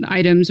like the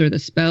items or the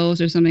spells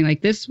or something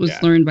like this was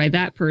learned by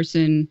that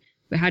person,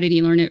 but how did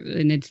he learn it?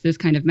 And it's this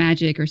kind of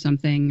magic or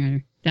something,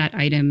 or that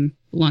item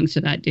belongs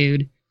to that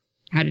dude.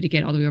 How did it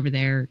get all the way over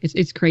there?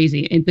 It's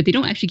crazy. But they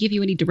don't actually give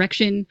you any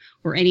direction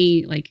or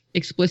any like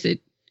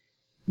explicit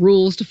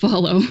rules to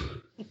follow.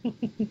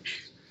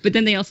 But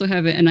then they also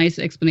have a nice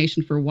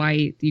explanation for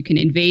why you can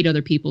invade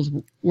other people's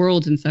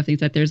worlds and stuff. Things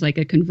that there's like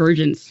a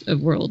convergence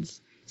of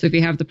worlds. So if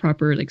you have the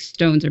proper like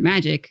stones or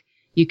magic,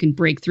 you can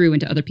break through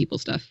into other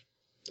people's stuff.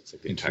 That's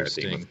like the entire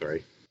theme of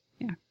 3.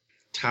 Yeah.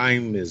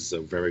 Time is a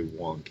very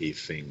wonky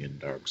thing in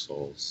Dark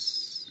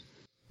Souls.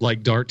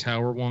 Like Dark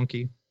Tower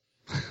wonky?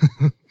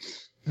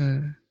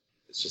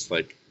 It's just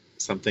like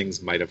some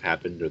things might have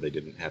happened or they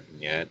didn't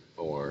happen yet,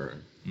 or...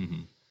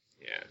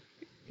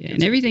 Yeah,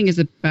 and everything is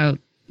about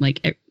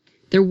like...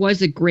 There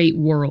was a great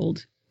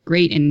world,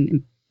 great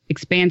and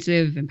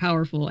expansive and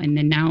powerful, and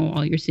then now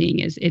all you're seeing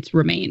is its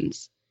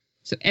remains.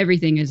 So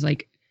everything is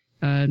like,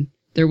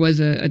 there was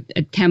a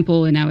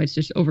temple, and now it's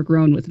just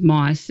overgrown with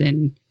moss,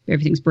 and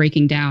everything's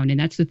breaking down, and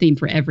that's the theme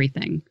for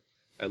everything.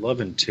 I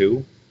love in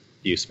 2,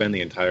 you spend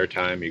the entire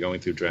time, you're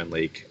going through Dren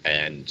Lake,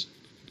 and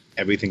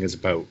everything is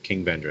about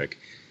King Vendrick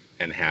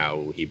and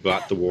how he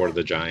brought the war to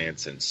the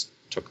giants and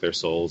took their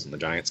souls, and the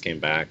giants came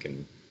back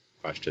and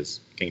crushed his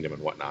kingdom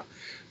and whatnot.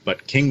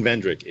 But King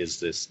Vendrick is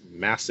this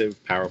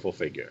massive, powerful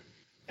figure.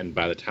 And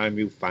by the time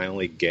you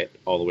finally get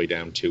all the way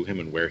down to him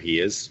and where he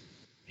is,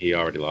 he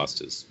already lost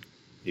his...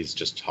 He's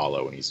just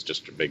hollow, and he's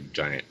just a big,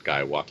 giant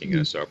guy walking in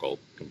a circle,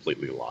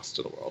 completely lost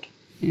to the world.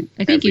 Yeah.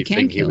 I think you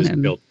can kill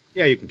him.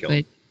 Yeah, you can kill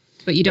him.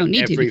 But you don't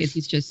need to, because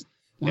he's just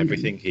wandering.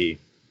 Everything he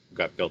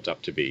got built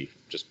up to be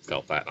just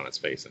fell flat on its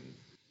face, and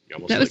you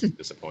almost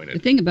disappointed. The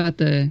thing about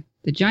the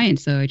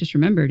giants, though, I just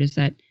remembered, is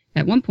that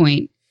at one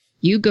point,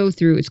 you go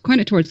through, it's kind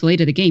of towards the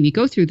late of the game, you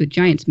go through the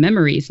giants'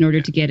 memories in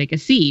order to get like a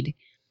seed.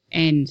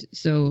 And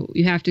so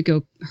you have to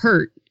go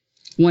hurt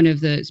one of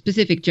the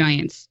specific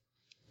giants.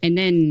 And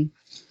then,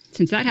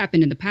 since that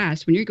happened in the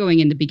past, when you're going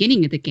in the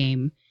beginning of the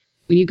game,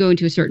 when you go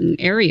into a certain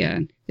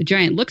area, the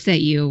giant looks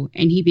at you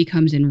and he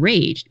becomes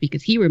enraged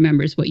because he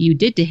remembers what you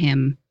did to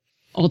him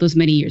all those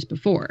many years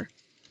before.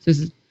 So this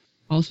is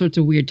all sorts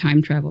of weird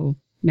time travel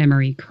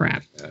memory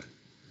crap.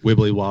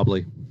 Wibbly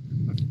wobbly.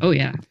 Oh,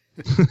 yeah.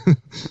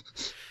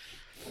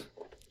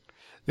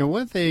 Now,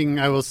 one thing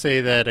I will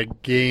say that a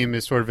game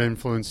is sort of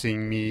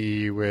influencing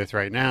me with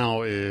right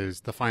now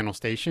is The Final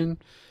Station.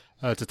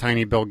 It's a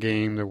Tiny Build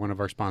game. They're one of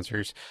our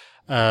sponsors.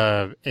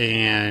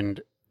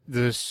 And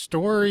the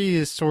story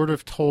is sort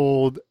of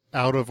told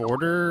out of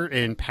order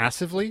and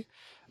passively.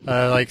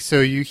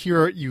 So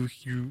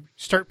you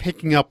start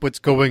picking up what's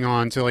going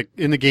on. So like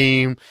in the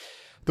game,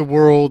 the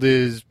world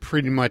is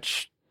pretty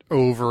much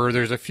over.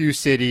 There's a few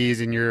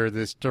cities and you're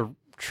this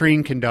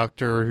train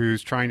conductor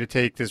who's trying to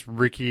take this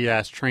rickety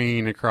ass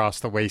train across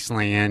the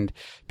wasteland,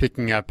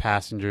 picking up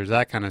passengers,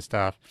 that kind of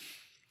stuff.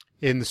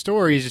 And the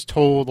story is just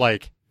told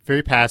like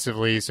very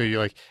passively. So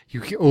you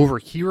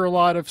overhear a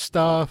lot of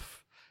stuff.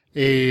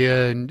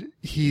 And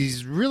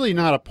he's really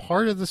not a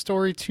part of the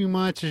story too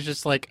much. It's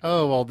just like,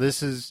 oh, well,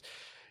 this is...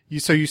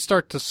 So you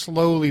start to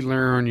slowly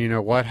learn,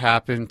 what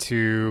happened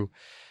to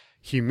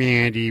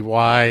humanity.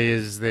 Why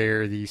is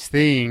there these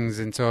things?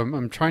 And so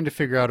I'm trying to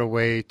figure out a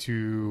way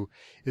to...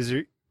 Is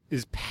a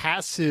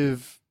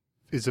passive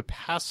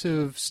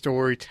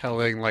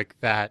storytelling like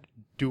that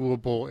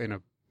doable in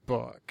a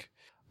book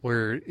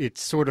where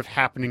it's sort of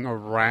happening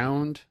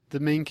around the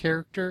main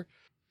character?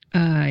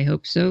 I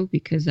hope so,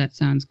 because that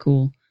sounds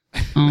cool.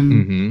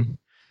 Mm-hmm.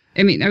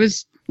 I mean,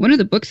 one of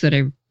the books that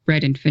I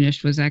read and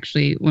finished was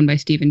actually one by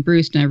Stephen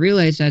Bruce, and I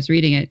realized as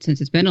reading it,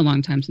 since it's been a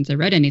long time since I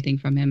read anything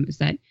from him, is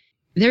that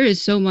there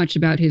is so much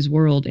about his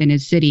world and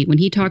his city. When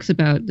he talks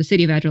about the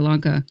city of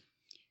Adrolanca,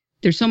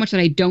 there's so much that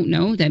I don't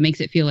know that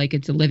makes it feel like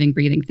it's a living,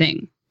 breathing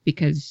thing,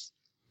 because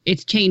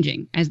it's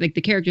changing. As like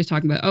the character's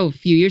talking about, a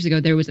few years ago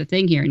there was a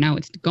thing here, and now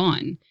it's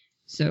gone.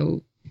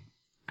 So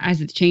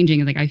as it's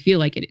changing, like I feel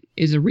like it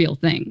is a real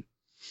thing.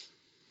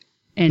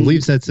 And it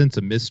leaves that sense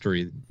of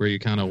mystery where you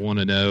kind of want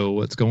to know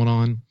what's going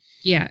on.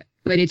 Yeah,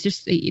 but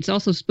it's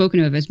also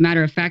spoken of as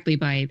matter-of-factly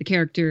by the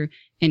character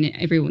and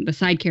everyone, the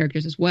side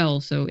characters as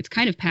well. So it's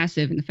kind of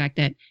passive in the fact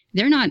that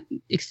they're not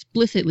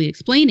explicitly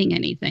explaining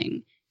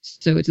anything.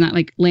 So it's not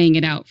like laying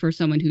it out for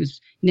someone who's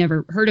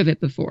never heard of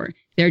it before.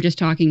 They're just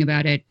talking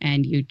about it,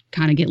 and you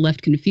kind of get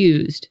left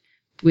confused,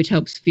 which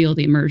helps feel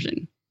the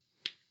immersion.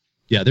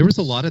 Yeah, there was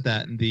a lot of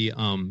that in the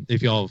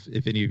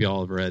if any of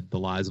y'all have read The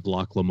Lies of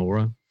Locke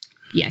Lamora.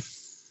 Yes.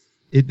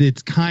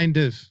 It's kind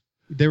of,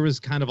 there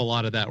was kind of a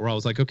lot of that where I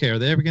was like, okay, are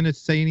they ever going to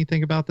say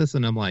anything about this?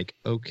 And I'm like,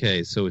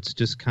 okay, so it's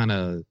just kind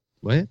of,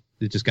 what?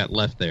 It just got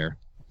left there.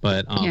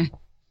 But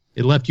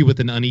It left you with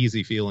an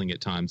uneasy feeling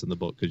at times in the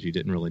book because you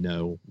didn't really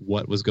know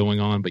what was going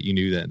on, but you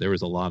knew that there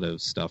was a lot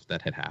of stuff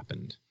that had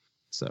happened.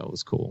 So it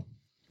was cool.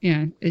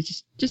 Yeah,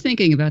 it's just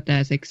thinking about that.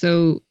 It's like,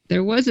 so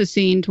there was a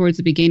scene towards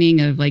the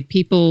beginning of like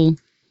people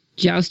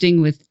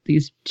jousting with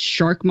these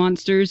shark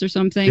monsters or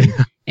something,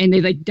 and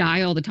they like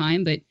die all the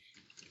time, but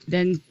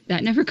then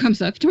that never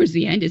comes up towards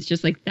the end. It's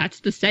just like, that's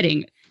the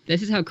setting.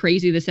 This is how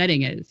crazy the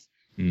setting is.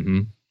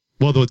 Mm-hmm.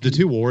 Well, the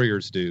two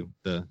warriors do.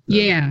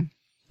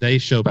 They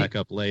show back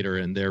up later,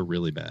 and they're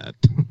really bad.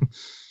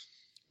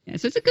 Yeah,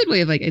 so it's a good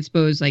way of, like, I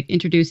suppose, like,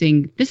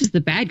 introducing, this is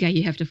the bad guy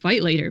you have to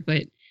fight later,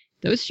 but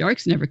those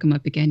sharks never come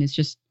up again. It's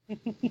just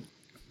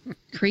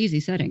crazy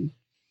setting.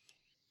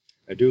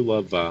 I do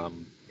love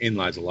in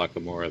Lies of Locke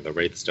Lamora, the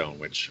Wraithstone,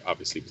 which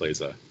obviously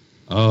plays a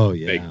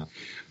big...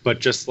 But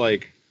just,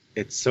 like,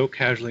 it's so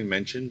casually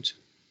mentioned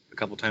a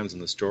couple times in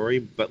the story,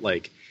 but,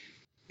 like,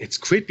 it's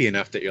creepy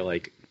enough that you're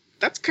like,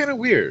 that's kind of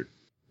weird.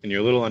 And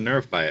you're a little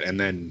unnerved by it, and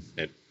then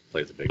it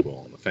plays a big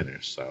role in the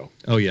finish, so...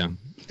 Oh, yeah.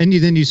 And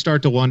then you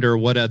start to wonder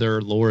what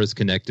other lore is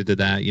connected to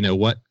that. You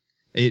know,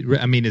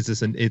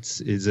 is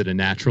it a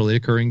naturally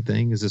occurring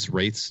thing? Is this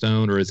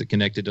Wraithstone, or is it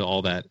connected to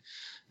all that,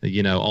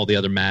 all the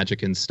other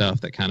magic and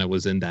stuff that kind of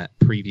was in that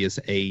previous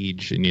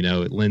age? And,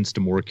 it lends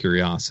to more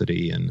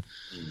curiosity, and,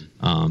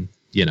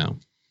 it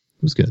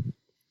was good.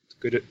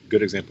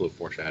 Good example of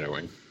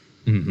foreshadowing.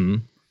 Mm-hmm.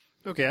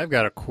 Okay, I've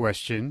got a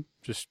question,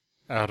 just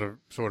out of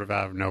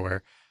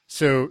nowhere.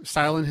 So,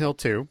 Silent Hill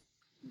 2,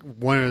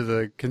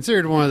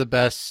 considered one of the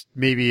best,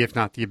 maybe if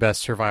not the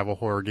best survival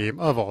horror game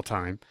of all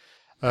time,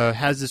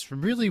 has this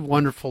really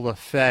wonderful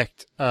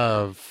effect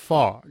of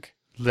fog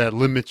that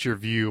limits your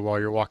view while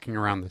you're walking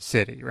around the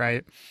city,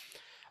 right?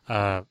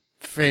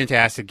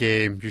 Fantastic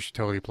game. You should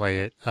totally play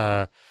it.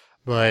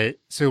 But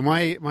so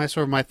my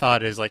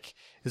thought is like,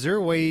 is there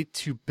a way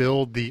to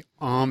build the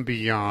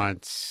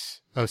ambiance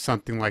of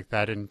something like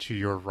that into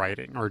your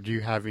writing, or do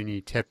you have any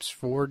tips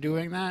for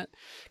doing that?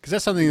 Because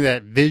that's something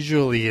that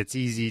visually it's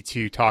easy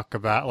to talk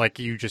about, like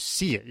you just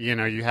see it. You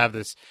know, you have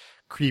this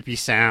creepy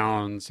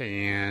sounds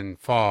and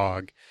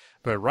fog,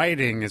 but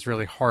writing is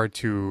really hard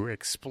to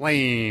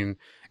explain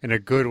in a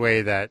good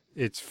way that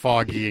it's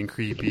foggy and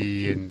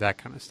creepy and that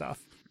kind of stuff.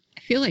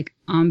 I feel like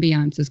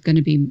ambiance is going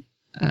to be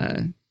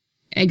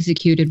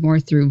executed more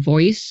through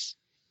voice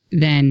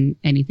than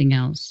anything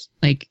else.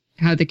 Like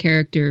how the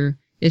character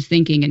is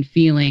thinking and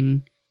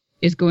feeling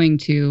is going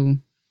to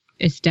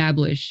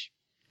establish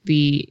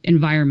the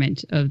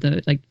environment of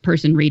the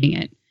person reading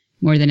it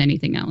more than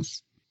anything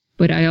else.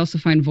 But I also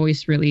find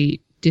voice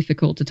really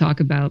difficult to talk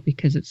about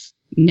because it's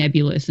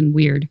nebulous and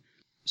weird.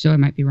 So I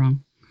might be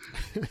wrong.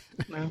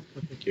 No,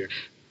 I think you're...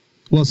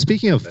 Well,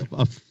 speaking of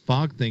a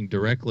fog thing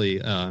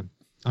directly,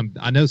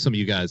 I know some of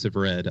you guys have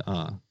read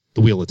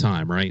The Wheel of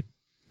Time, right?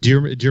 Do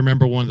you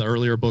remember one of the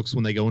earlier books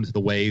when they go into the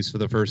waves for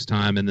the first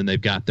time and then they've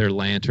got their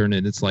lantern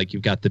and it's like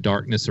you've got the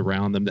darkness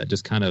around them that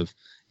just kind of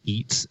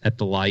eats at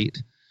the light,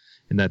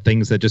 and that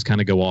things that just kind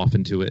of go off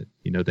into it,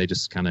 you know, they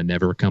just kind of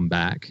never come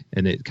back,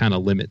 and it kind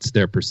of limits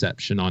their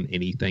perception on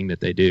anything that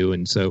they do.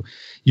 And so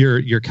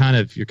you're kind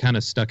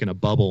of stuck in a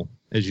bubble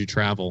as you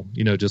travel,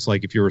 you know, just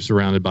like if you were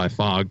surrounded by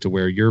fog, to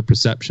where your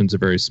perceptions are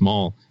very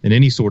small. In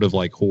any sort of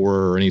like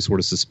horror or any sort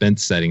of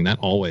suspense setting, that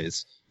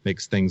always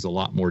makes things a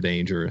lot more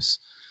dangerous.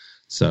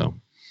 So,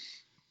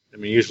 I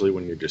mean, usually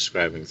when you're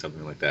describing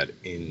something like that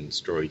in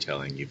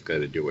storytelling, you've got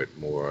to do it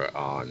more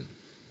on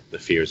the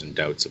fears and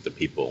doubts of the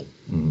people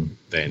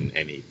than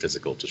any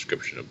physical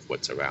description of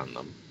what's around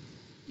them.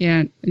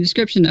 Yeah, a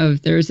description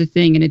of there's a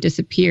thing and it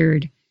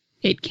disappeared.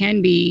 It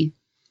can be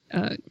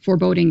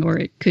foreboding, or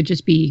it could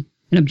just be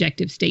an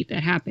objective state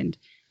that happened.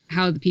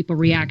 How the people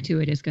react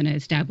to it is going to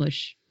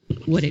establish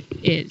what it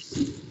is.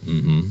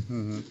 Mm-hmm.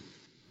 Mm-hmm.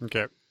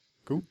 Okay,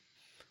 cool.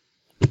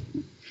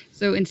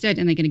 So instead,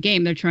 in a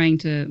game, they're trying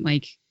to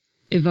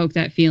evoke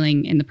that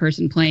feeling in the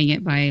person playing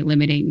it by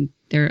limiting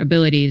their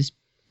abilities,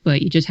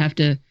 but you just have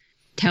to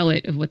tell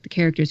it of what the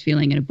character's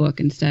feeling in a book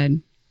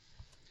instead.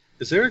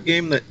 Is there a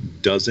game that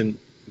doesn't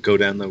go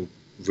down the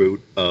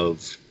route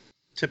of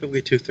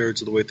typically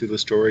 2/3 of the way through the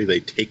story,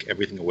 they take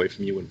everything away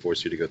from you and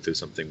force you to go through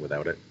something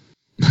without it?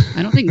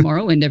 I don't think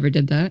Morrowind ever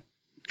did that.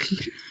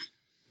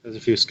 There's a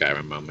few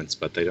Skyrim moments,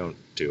 but they don't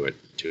do it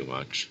too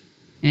much.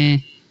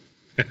 I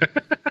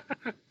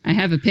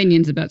have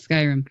opinions about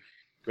Skyrim.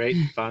 Great,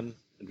 fun,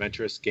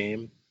 adventurous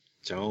game.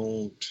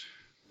 Don't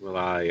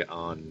rely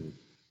on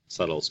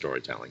subtle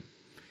storytelling.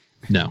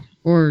 No.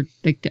 Or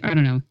I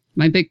don't know.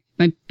 My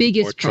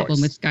biggest problem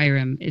choice. with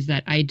Skyrim is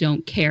that I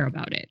don't care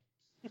about it.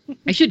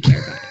 I should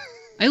care about it.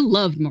 I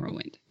loved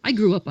Morrowind. I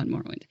grew up on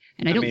Morrowind,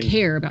 and I don't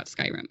care about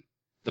Skyrim.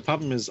 The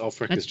problem is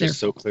Ulfric That's is just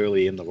so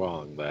clearly in the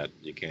wrong that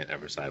you can't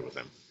ever side with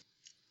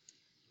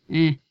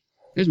him.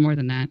 There's more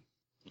than that.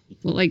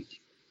 Well,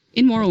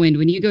 in Morrowind,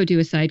 when you go do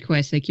a side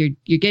quest,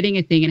 you're getting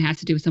a thing and it has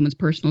to do with someone's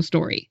personal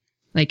story.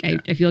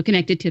 I feel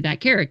connected to that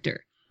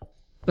character.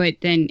 But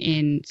then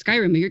in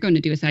Skyrim, you're going to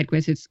do a side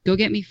quest. It's go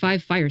get me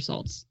 5 fire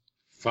salts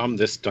From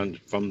this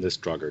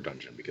Draugr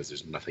dungeon, because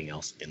there's nothing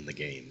else in the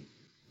game.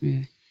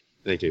 Yeah.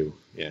 They do,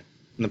 yeah.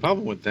 And the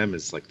problem with them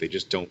is they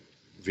just don't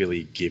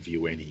really give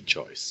you any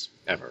choice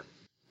ever.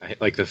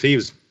 Like the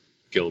Thieves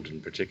Guild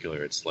in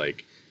particular, it's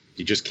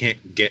you just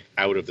can't get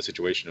out of the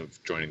situation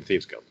of joining the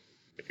Thieves Guild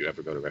if you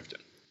ever go to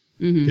Riften.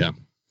 Mm-hmm. Yeah.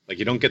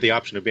 You don't get the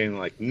option of being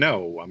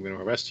no, I'm going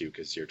to arrest you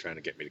because you're trying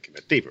to get me to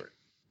commit thievery.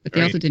 But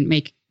they also didn't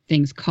make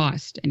things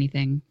cost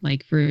anything.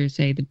 For,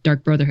 say, the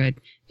Dark Brotherhood.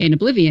 In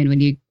Oblivion, when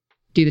you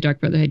do the Dark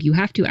Brotherhood, you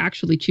have to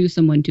actually choose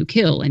someone to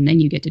kill, and then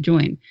you get to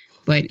join.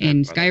 But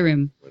in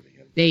Skyrim,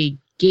 they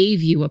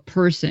gave you a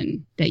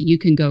person that you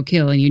can go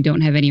kill, and you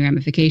don't have any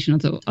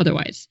ramifications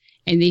otherwise.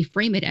 And they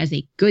frame it as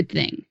a good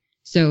thing.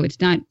 So it's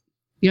not,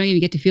 you don't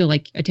even get to feel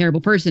like a terrible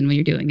person when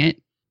you're doing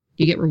it.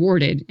 You get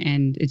rewarded,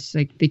 and it's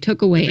they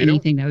took away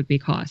anything that would be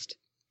cost.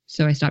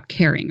 So I stopped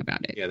caring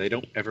about it. Yeah, they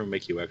don't ever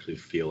make you actually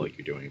feel like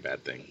you're doing a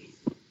bad thing.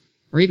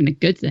 Or even a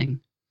good thing.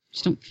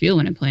 Just don't feel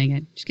when I'm playing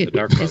it. Just get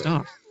pissed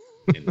off.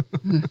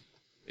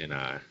 in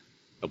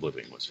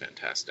Oblivion was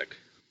fantastic.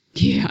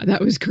 Yeah,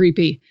 that was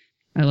creepy.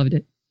 I loved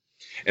it.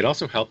 It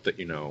also helped that,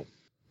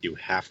 you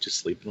have to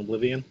sleep in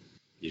Oblivion.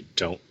 You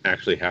don't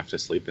actually have to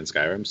sleep in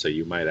Skyrim, so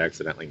you might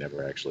accidentally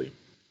never actually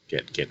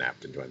get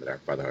kidnapped and join the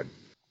Dark Brotherhood.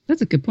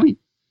 That's a good point.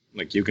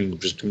 You can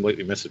just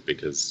completely miss it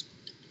because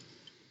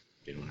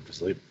you don't have to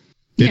sleep.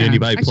 Did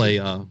anybody play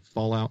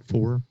Fallout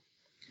 4?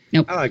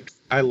 Nope.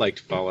 I liked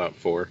Fallout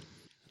 4.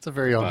 That's a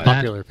very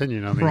unpopular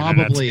opinion on the internet.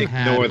 Probably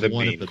had Ignore the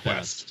one main of the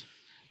quest.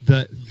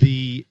 best.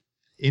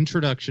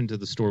 introduction to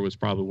the story was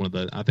probably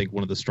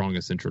one of the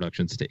strongest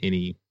introductions to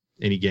any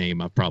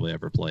game I've probably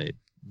ever played.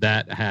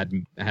 That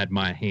had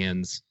my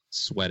hands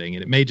sweating,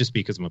 and it may just be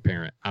because I'm a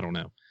parent. I don't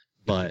know,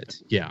 but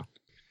yeah.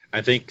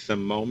 I think the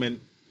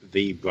moment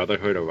the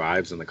Brotherhood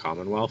arrives in the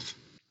Commonwealth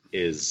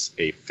is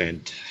a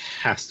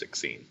fantastic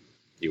scene.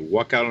 You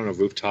walk out on a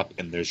rooftop,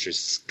 and there's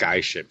just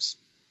skyships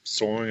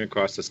soaring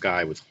across the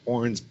sky with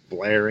horns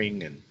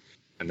blaring and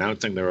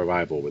announcing their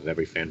arrival with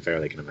every fanfare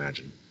they can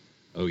imagine.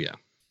 Oh yeah.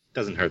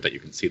 Doesn't hurt that you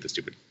can see the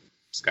stupid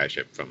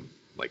skyship from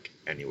like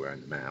anywhere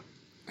on the map.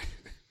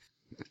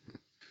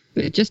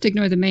 But just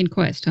ignore the main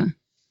quest, huh?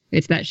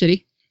 It's that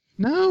shitty?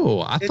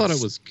 No, I thought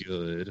it was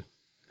good.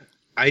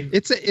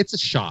 It's a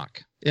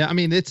shock. Yeah, I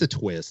mean, it's a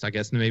twist. I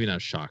guess maybe not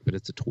a shock, but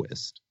it's a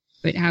twist.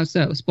 But how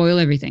so? Spoil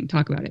everything.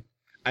 Talk about it.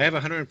 I have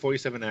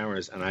 147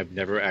 hours, and I've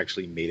never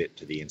actually made it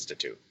to the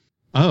Institute.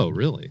 Oh,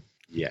 really?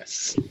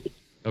 Yes.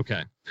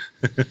 Okay.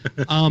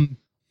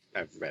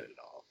 I've read it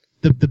all.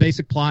 The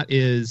basic plot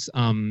is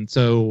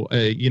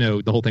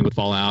the whole thing with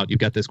Fallout. You've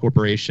got this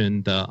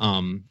corporation, the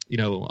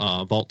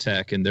Vault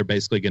Tech, and they're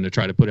basically going to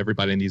try to put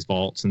everybody in these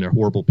vaults, and they're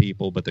horrible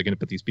people, but they're going to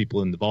put these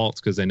people in the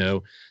vaults because they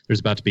know there's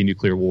about to be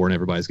nuclear war and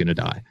everybody's going to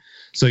die.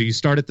 So you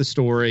start at the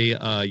story.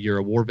 You're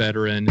a war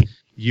veteran.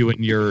 You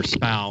and your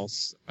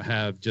spouse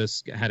have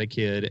just had a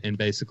kid, and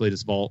basically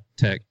this Vault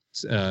Tech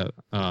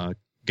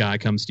guy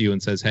comes to you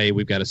and says, hey,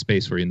 we've got a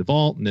space for you in the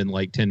vault. And then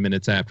like 10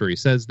 minutes after he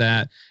says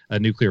that, a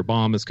nuclear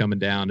bomb is coming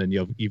down, and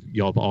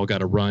you've all got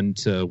to run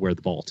to where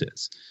the vault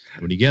is.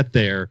 And when you get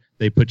there,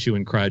 they put you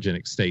in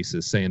cryogenic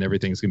stasis, saying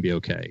everything's going to be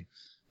okay.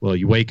 Well,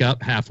 you wake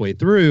up halfway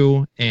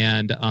through,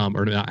 and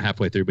or not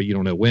halfway through, but you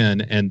don't know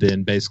when. And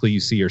then basically you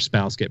see your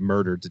spouse get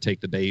murdered to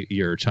take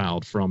your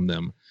child from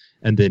them.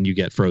 And then you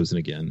get frozen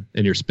again,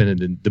 and you're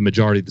spending the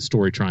majority of the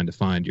story trying to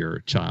find your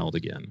child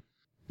again.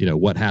 You know,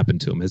 what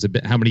happened to him? Has it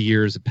been, how many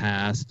years have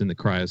passed in the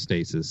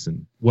cryostasis?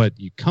 And what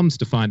you comes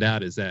to find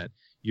out is that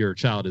your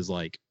child is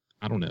like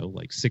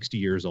 60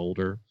 years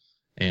older,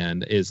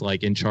 and is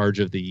like in charge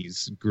of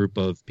these group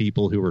of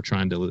people who are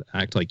trying to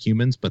act like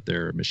humans, but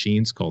they're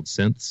machines called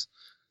synths.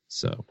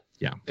 So,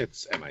 yeah.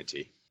 It's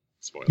MIT.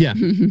 Spoiler. Yeah,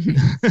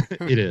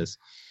 it is.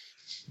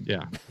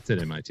 Yeah, it's at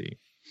MIT.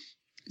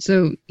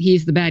 So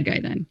he's the bad guy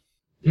then?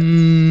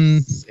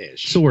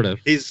 Ish. Sort of.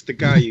 He's the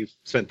guy you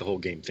spent the whole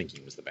game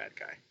thinking was the bad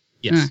guy.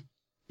 Yes.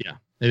 Yeah.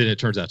 And then it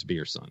turns out to be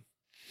your son.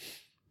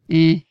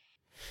 It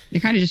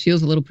kind of just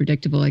feels a little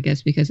predictable, I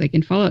guess, because like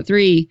in Fallout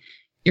 3,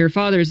 your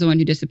father is the one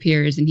who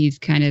disappears, and he's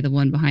kind of the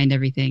one behind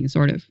everything,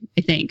 sort of,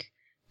 I think.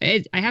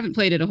 I haven't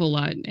played it a whole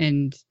lot,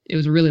 and it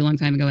was a really long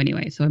time ago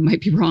anyway, so I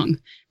might be wrong.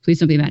 Please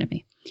don't be mad at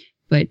me.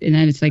 And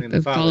then it's like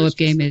the follow-up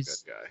game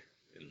is...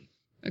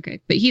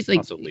 Okay, but he's like...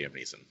 Also Liam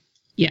Neeson.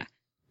 Yeah.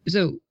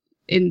 So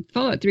in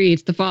Fallout 3,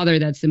 it's the father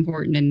that's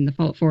important, and in the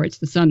Fallout 4, it's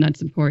the son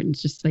that's important.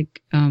 It's just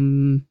like,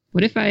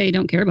 what if I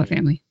don't care about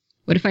family?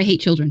 What if I hate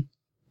children?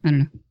 I don't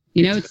know.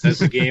 You know,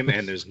 it's a game,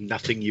 and there's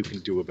nothing you can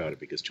do about it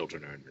because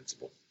children are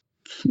invincible.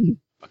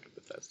 Fucking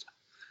Bethesda.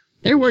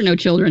 There were no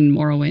children in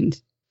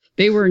Morrowind.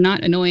 They were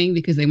not annoying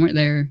because they weren't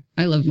there.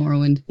 I love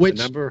Morrowind. The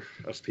number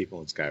of people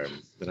in Skyrim,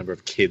 the number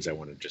of kids I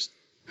want to just...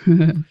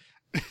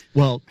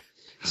 Well,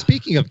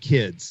 speaking of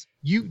kids,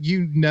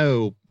 you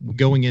know,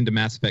 going into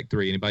Mass Effect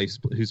 3, anybody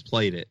who's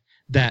played it,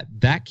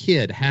 that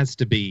kid has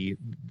to be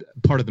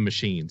part of the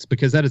machines,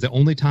 because that is the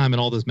only time in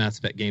all those Mass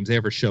Effect games they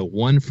ever show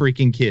one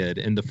freaking kid.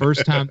 And the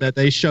first time that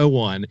they show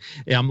one,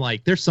 I'm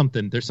like, there's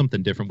something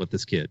different with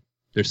this kid.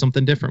 There's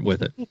something different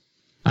with it.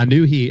 I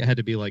knew he had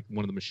to be like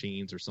one of the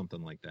machines or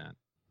something like that.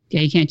 Yeah,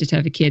 you can't just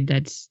have a kid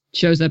that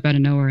shows up out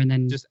of nowhere and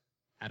then just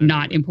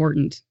not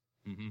important.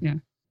 Mm-hmm. Yeah.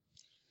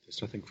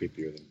 There's nothing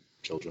creepier than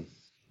children.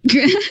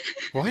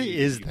 Why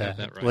is that?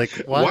 Right.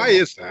 Like, why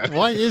is that?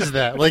 Why is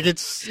that? Like,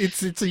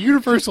 it's a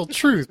universal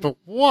truth, but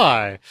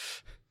why?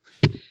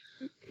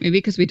 Maybe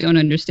because we don't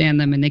understand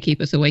them and they keep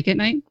us awake at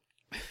night.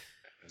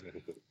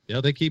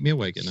 Yeah, they keep me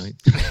awake at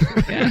night.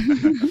 Yeah.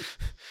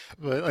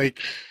 But like,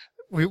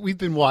 we've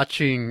been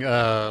watching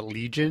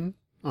Legion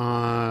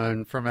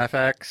from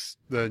FX,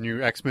 the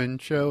new X-Men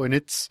show, and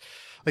it's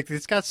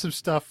got some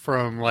stuff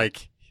from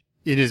like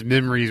in his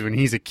memories when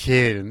he's a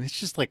kid, and it's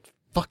just like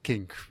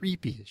fucking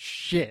creepy as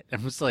shit. I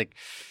was like,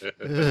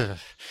 ugh.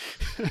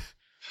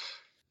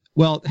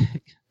 Well,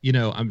 you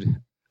know,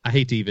 I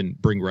hate to even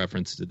bring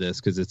reference to this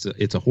because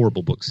it's a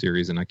horrible book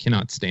series and I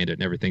cannot stand it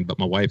and everything, but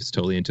my wife is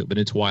totally into it. But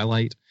in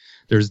Twilight,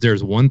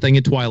 there's one thing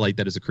in Twilight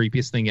that is the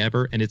creepiest thing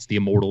ever, and it's the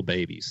immortal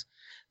babies.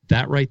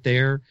 That right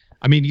there,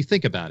 I mean, you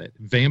think about it,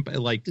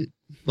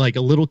 like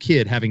a little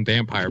kid having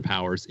vampire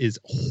powers is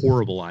a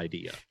horrible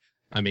idea.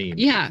 I mean,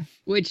 yeah,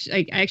 which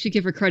I actually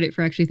give her credit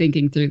for actually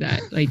thinking through that.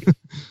 Like,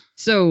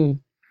 so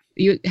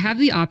you have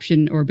the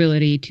option or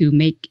ability to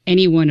make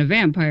anyone a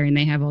vampire, and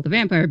they have all the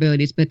vampire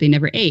abilities, but they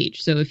never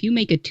age. So if you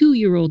make a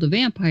 2-year-old a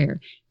vampire,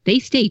 they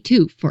stay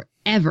 2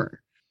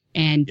 forever.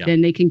 And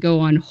then they can go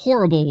on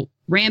horrible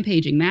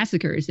rampaging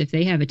massacres if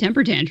they have a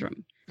temper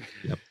tantrum.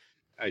 Yep.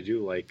 I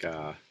do like...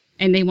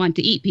 and they want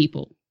to eat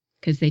people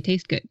because they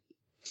taste good.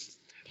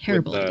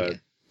 Terrible idea.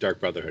 Dark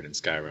Brotherhood in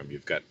Skyrim,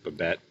 you've got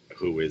Babette,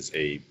 who is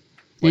a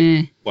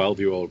Eh.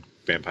 12-year-old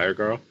vampire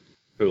girl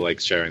who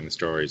likes sharing the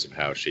stories of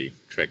how she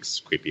tricks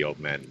creepy old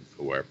men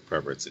who are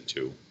perverts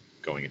into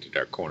going into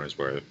dark corners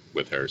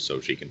with her so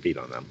she can feed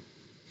on them.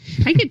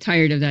 I get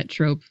tired of that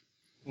trope.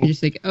 You're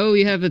just like, oh,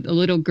 you have a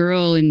little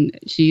girl and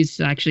she's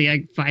actually a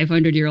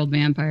 500-year-old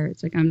vampire.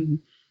 It's like, I don't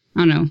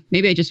know.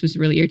 Maybe I just was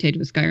really irritated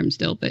with Skyrim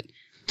still, but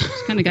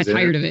just kind of got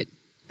tired of it.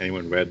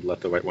 Anyone read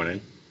Let the Right One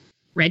In?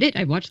 Read it?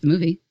 I watched the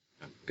movie.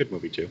 Good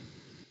movie, too.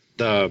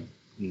 The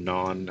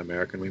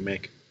non-American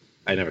remake.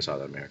 I never saw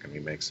the American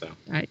remake, so.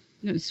 No,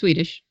 it's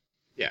Swedish.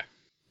 Yeah.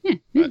 Yeah.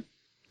 But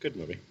good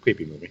movie.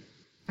 Creepy movie.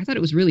 I thought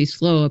it was really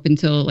slow up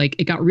until like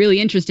it got really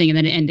interesting and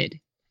then it ended.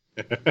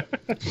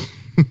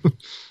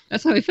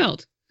 That's how I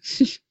felt.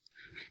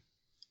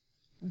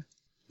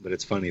 But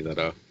it's funny that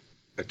a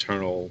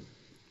eternal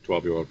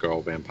 12-year-old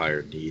girl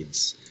vampire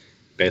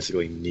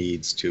basically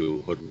needs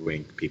to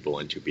hoodwink people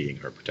into being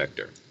her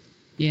protector.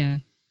 Yeah.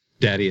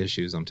 Daddy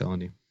issues, I'm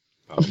telling you.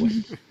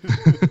 Probably.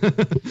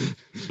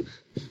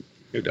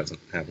 Who doesn't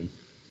have them?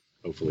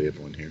 Hopefully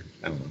everyone here.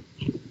 I don't know.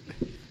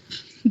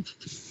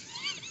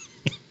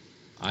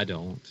 I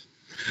don't.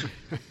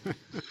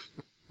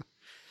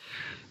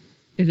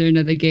 Is there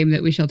another game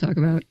that we shall talk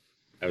about?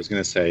 I was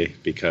going to say,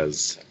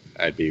 because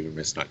I'd be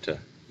remiss not to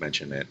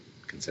mention it,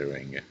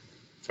 considering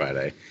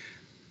Friday,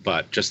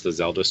 but just the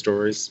Zelda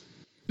stories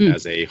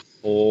as a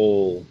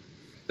whole,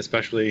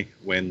 especially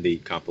when the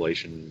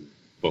compilation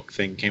book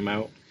thing came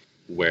out,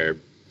 where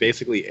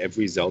basically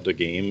every Zelda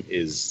game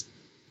is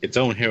its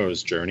own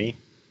hero's journey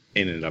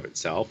in and of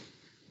itself,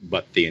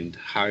 but the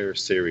entire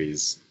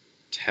series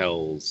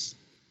tells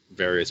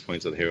various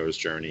points of the hero's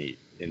journey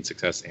in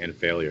success and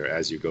failure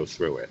as you go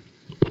through it.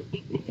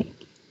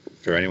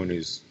 For anyone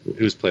who's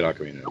played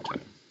Ocarina of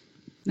Time.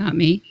 Not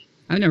me.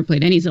 I've never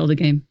played any Zelda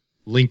game.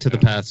 Link to the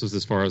Past was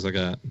as far as I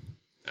got.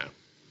 No.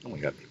 Only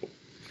got people.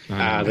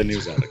 I know. The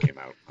new Zelda came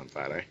out on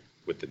Friday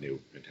with the new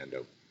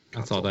Nintendo I saw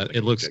console that. thing.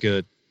 It looks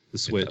good. The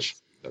Switch.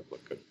 It does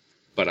look good.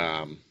 But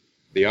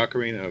the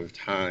Ocarina of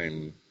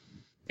Time,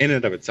 in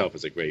and of itself,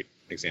 is a great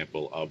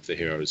example of the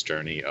hero's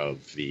journey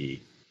of the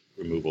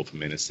removal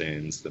from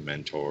innocence, the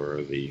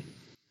mentor, the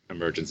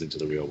emergence into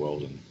the real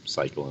world and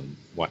cycle and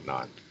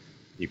whatnot.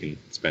 You can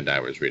spend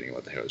hours reading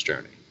about the hero's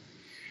journey.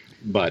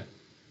 But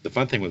the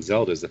fun thing with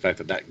Zelda is the fact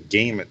that that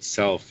game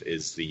itself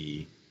is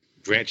the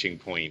branching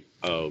point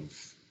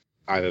of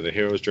either the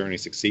hero's journey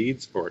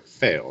succeeds or it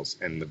fails.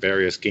 And the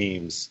various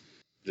games,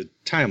 the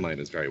timeline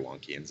is very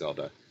wonky in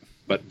Zelda,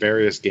 but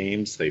various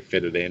games, they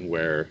fit it in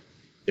where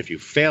if you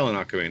fail in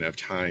Ocarina of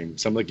Time,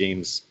 some of the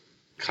games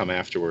come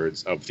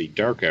afterwards of the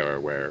Dark Era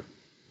where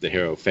the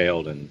hero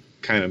failed and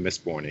kind of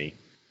Mistborn-y,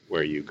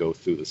 where you go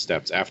through the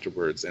steps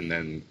afterwards, and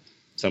then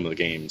some of the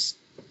games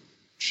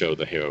show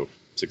the hero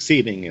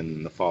succeeding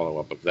in the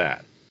follow-up of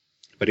that.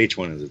 But each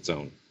one is its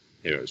own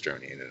hero's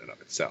journey in and of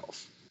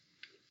itself.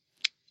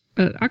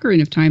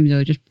 Ocarina of Time,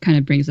 though, just kind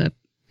of brings up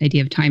the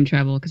idea of time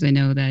travel, because I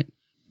know that,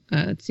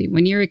 let's see,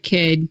 when you're a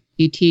kid,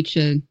 you teach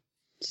a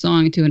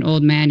song to an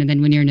old man, and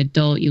then when you're an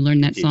adult, you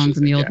learn that song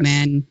from the old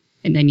man,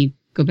 and then you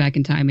go back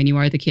in time, and you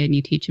are the kid, and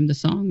you teach him the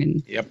song.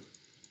 And Yep.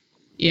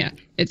 Yeah,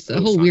 it's a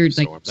whole weird,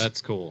 like...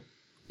 That's cool.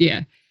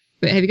 Yeah.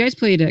 But have you guys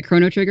played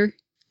Chrono Trigger?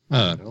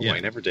 No, Yeah. I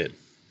never did.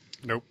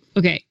 Nope.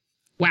 Okay.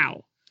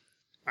 Wow.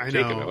 I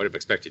know. Jacob, I would have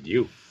expected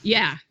you.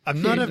 Yeah.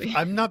 I'm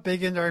not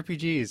big into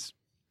RPGs.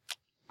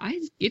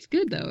 It's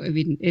good though. I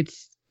mean,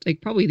 it's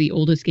like probably the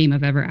oldest game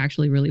I've ever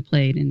actually really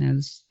played, and that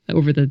was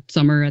over the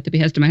summer at the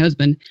behest of my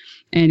husband.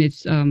 And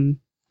it's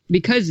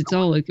because it's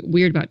all like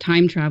weird about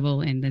time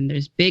travel, and then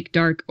there's big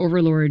dark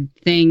overlord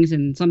things,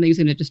 and something's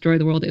going to destroy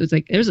the world. It was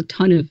like there's a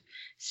ton of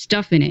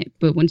stuff in it,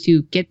 but once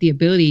you get the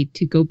ability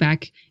to go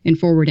back and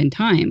forward in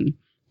time,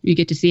 you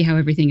get to see how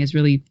everything is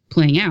really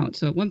playing out.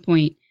 So at one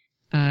point,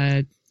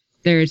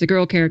 there's a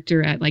girl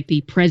character at like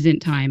the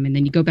present time, and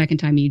then you go back in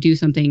time and you do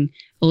something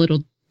a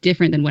little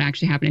different than what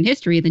actually happened in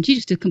history, and then she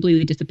just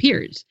completely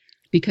disappears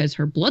because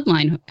her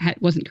bloodline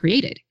wasn't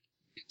created.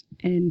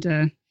 And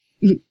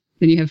then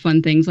you have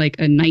fun things like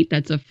a knight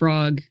that's a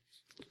frog.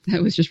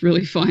 That was just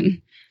really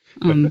fun.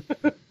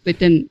 But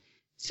then,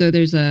 so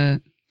there's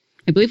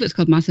I believe it's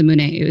called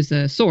Masamune. It was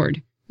a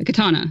sword, a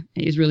katana.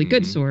 It is a really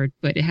good sword,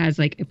 but it has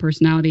like a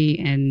personality,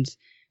 and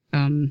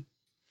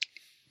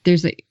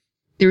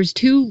there's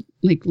two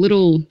like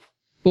little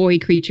boy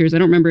creatures. I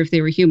don't remember if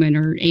they were human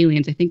or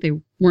aliens. I think they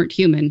weren't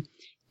human,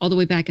 all the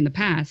way back in the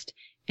past,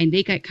 and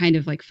they got kind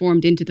of like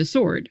formed into the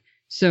sword.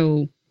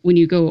 So when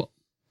you go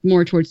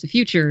more towards the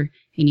future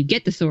and you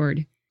get the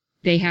sword,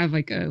 they have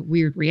like a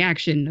weird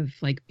reaction of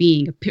like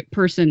being a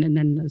person and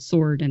then the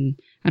sword. And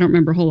I don't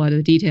remember a whole lot of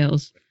the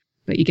details,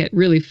 but you get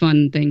really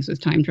fun things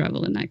with time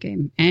travel in that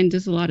game. And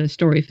there's a lot of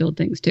story-filled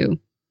things too.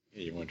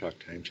 Yeah, you want to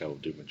talk time travel,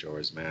 do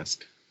Majora's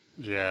Mask.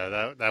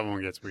 Yeah, that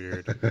one gets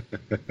weird.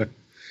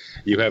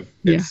 You have,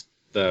 it's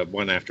the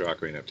one after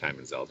Ocarina of Time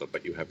in Zelda,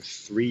 but you have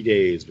 3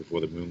 days before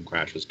the moon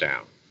crashes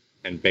down.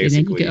 And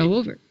basically... And then you go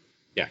over.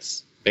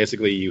 Yes.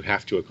 Basically, you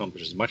have to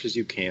accomplish as much as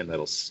you can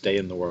that'll stay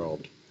in the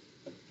world.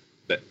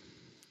 That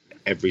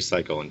every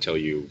cycle until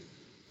you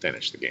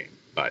finish the game.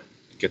 But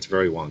it gets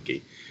very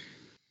wonky.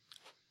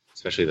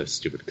 Especially the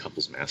stupid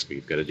couples mask where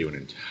you've got to do an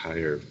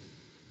entire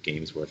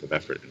game's worth of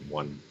effort in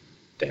one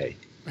day.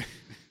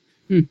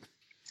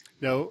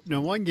 No,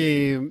 one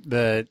game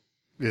that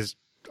is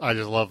I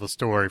just love the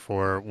story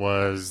for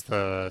was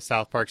the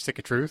South Park Stick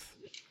of Truth.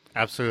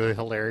 Absolutely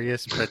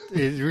hilarious, but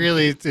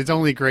it's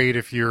only great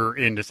if you're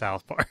into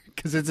South Park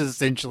because it's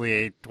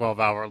essentially a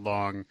 12-hour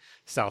long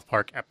South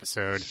Park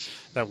episode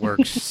that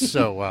works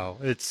so well.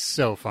 It's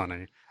so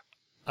funny.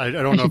 I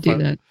don't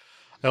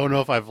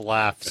know if I've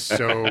laughed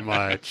so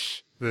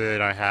much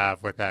that I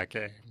have with that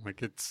game.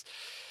 Like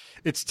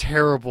it's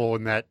terrible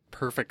in that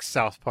perfect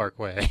South Park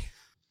way.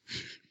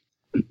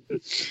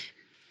 It's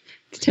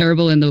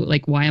terrible in the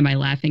like, why am I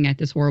laughing at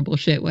this horrible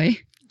shit way?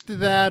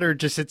 That or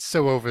just it's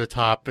so over the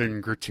top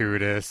and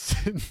gratuitous.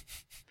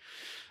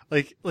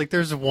 like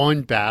there's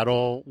one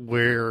battle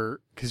where,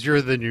 because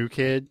you're the new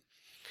kid,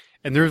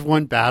 and there's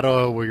one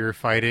battle where you're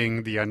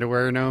fighting the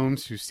underwear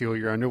gnomes who steal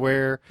your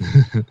underwear.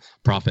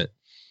 Profit.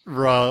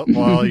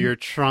 While you're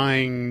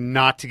trying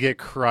not to get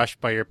crushed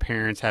by your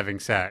parents having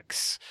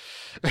sex.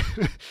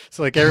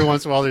 So like every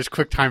once in a while there's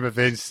quick time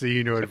events so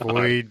you know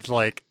avoid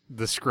like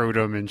the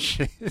scrotum and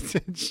shit.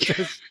 It's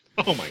just,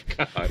 oh my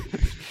god.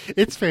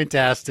 It's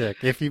fantastic.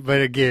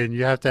 But again,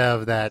 you have to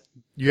have that.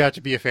 You have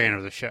to be a fan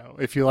of the show.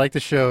 If you like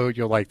the show,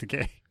 you'll like the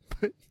game.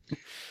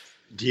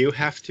 Do you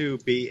have to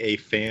be a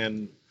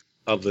fan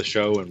of the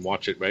show and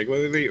watch it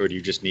regularly, or do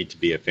you just need to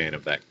be a fan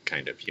of that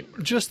kind of humor?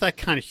 Just that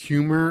kind of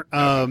humor.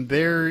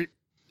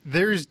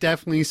 There's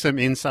definitely some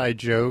inside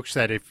jokes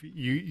that if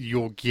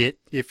you'll get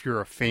if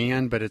you're a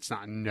fan, but it's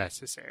not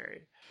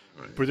necessary.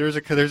 Right. But there's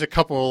a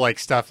couple like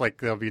stuff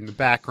like they'll be in the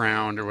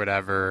background or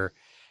whatever.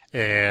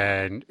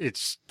 And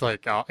it's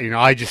like,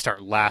 I just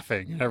start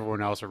laughing, and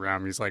everyone else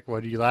around me is like,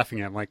 what are you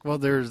laughing at? I'm like, well,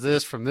 there's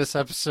this from this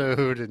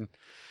episode. And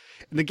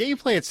the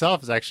gameplay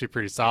itself is actually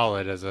pretty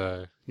solid as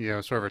a,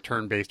 sort of a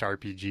turn-based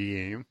RPG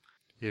game.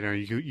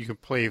 You can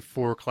play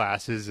 4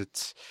 classes.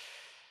 It's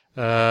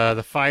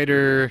the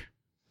fighter,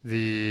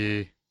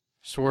 the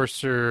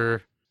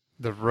sorcerer,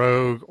 the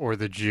rogue, or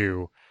the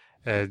Jew.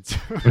 And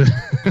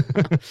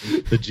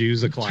The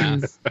Jew's a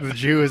class. The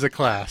Jew is a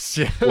class.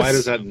 Yes. Why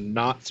does that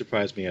not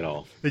surprise me at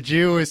all? The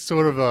Jew is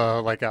sort of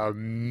a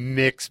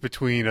mix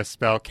between a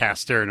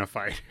spellcaster and a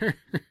fighter.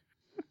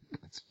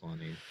 That's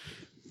funny.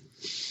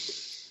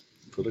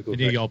 Political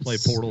Did y'all play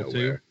Portal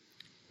 2?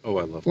 Oh,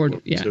 I love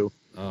Portal 2.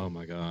 Oh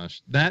my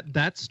gosh.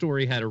 That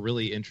story had a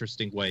really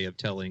interesting way of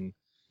telling,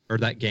 or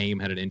that game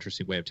had an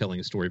interesting way of telling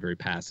a story very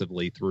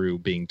passively through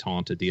being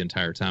taunted the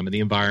entire time. And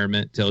the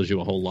environment tells you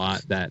a whole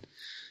lot that,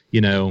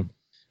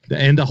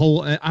 and the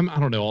whole, I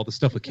don't know, all the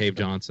stuff with Cave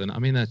Johnson. I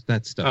mean,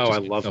 that stuff. Oh, I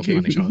love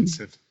Cave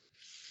Johnson.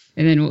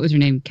 And then what was her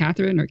name?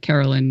 Catherine or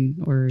Carolyn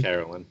or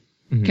Carolyn?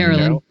 Mm-hmm.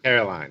 Caroline.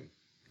 Caroline.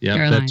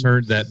 Yeah,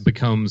 that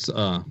becomes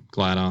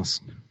GLaDOS.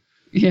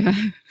 Yeah.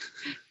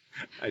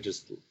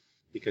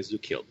 Because you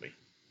killed me,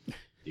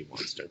 you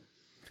monster.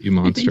 You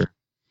monster.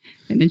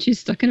 And then she's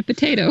stuck in a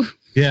potato.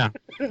 Yeah.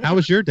 How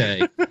was your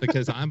day?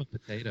 Because I'm a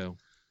potato.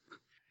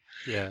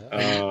 Yeah.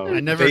 I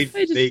never.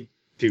 They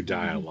do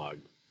dialogue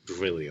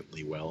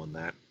brilliantly well in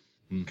that,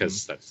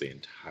 because that's the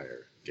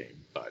entire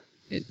game. But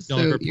y'all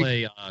ever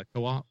play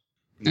co-op?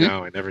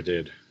 No, I never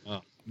did.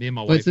 Me and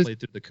my wife played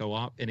through the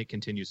co-op, and it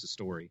continues the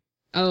story.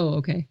 Oh,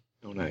 okay.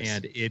 Oh, nice.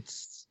 And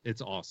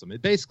it's awesome.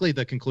 Basically,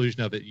 the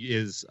conclusion of it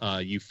is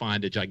you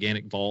find a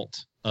gigantic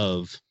vault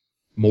of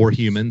more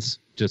humans,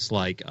 just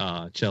like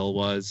Chell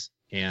was,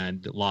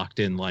 and locked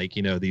in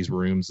these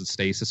rooms of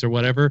stasis or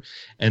whatever,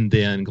 and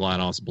then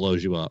GLaDOS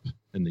blows you up,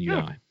 and then you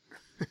die.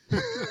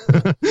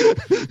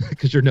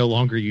 Because you're no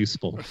longer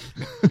useful.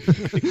 I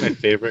think my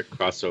favorite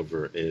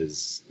crossover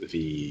is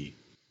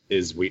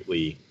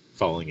Wheatley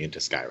falling into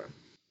Skyrim,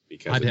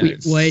 because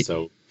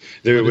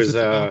there was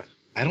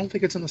I don't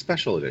think it's in the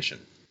special edition.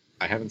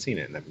 I haven't seen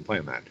it, and I've been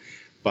playing that.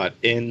 But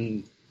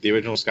in the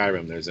original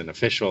Skyrim, there's an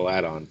official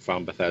add-on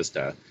from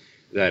Bethesda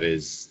that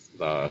is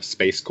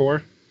Space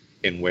Core,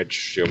 in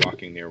which you're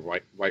walking near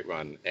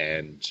Whiterun,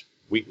 and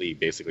Wheatley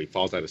basically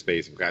falls out of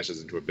space and crashes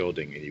into a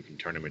building, and you can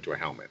turn him into a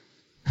helmet.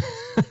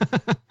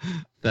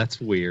 That's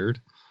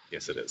weird.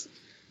 Yes, it is.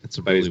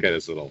 But he's got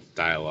his little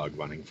dialogue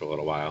running for a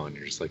little while, and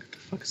you're just like, what the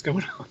fuck is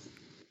going on?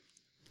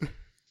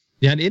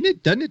 Yeah,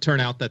 and doesn't it turn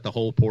out that the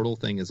whole Portal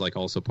thing is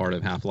also part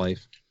of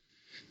Half-Life?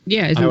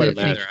 Yeah, I would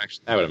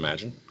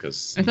imagine,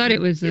 because I thought it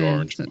was the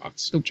orange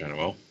box in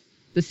general.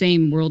 The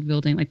same world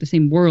building, like the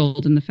same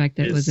world, and the fact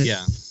that it was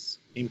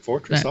Team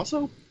Fortress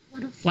also?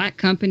 Black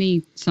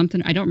Company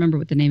something. I don't remember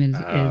what the name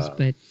is,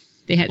 but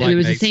they had it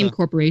was the same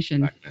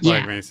corporation.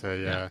 Black Mesa,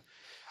 yeah.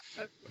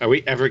 Are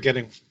we ever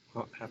getting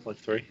Half-Life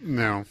 3?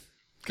 No.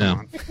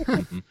 No.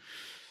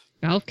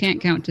 Valve can't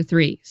count to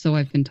 3, so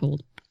I've been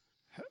told.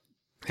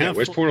 Yeah,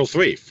 where's Portal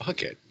 3?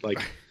 Fuck it.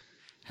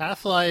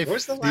 Half-Life,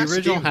 the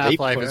original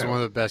Half-Life is one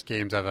of the best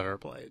games I've ever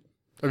played.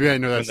 I mean, I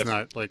know that's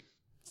not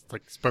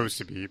supposed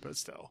to be, but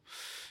still.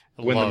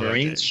 When the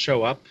Marines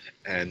show up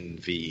and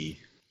the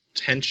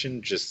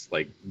tension just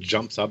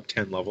jumps up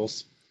 10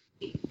 levels,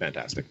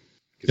 fantastic.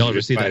 Y'all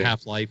ever see that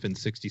Half-Life in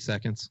 60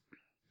 seconds?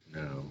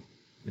 No.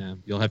 Yeah,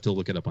 you'll have to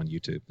look it up on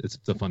YouTube. It's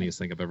the funniest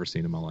thing I've ever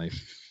seen in my life.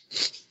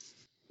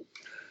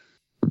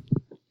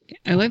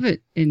 I love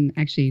it in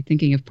actually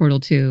thinking of Portal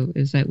 2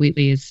 is that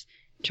Wheatley is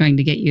trying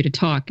to get you to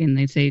talk and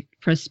they say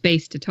press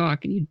space to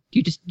talk and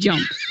you just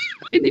jump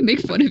and they make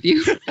fun of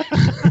you.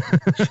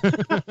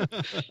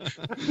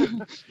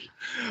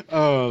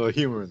 Oh, the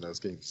humor in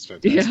those games is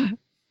fantastic. Yeah.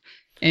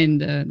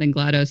 And then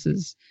GLaDOS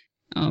is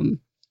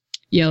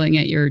yelling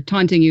at you,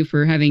 taunting you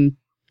for having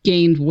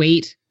gained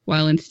weight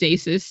while in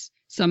stasis,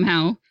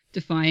 somehow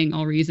defying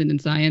all reason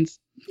and science.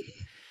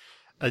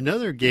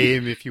 Another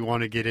game, if you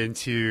want to get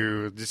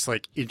into just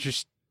like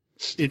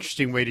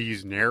interesting way to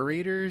use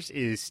narrators,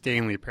 is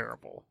Stanley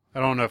Parable. I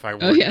don't know if I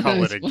would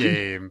call it a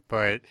game,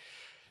 but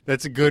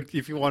that's a good,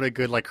 if you want a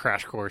good like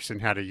crash course in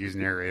how to use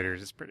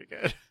narrators, it's pretty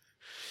good.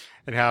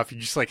 And how if you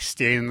just like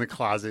stay in the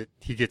closet,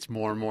 he gets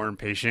more and more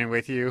impatient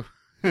with you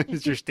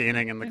as you're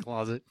standing in the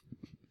closet.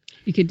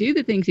 You could do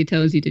the things he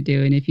tells you to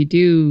do, and if you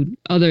do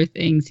other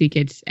things, he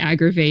gets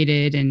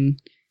aggravated and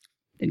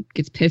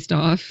gets pissed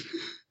off.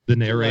 The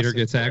narrator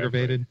gets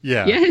aggravated?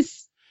 Yeah.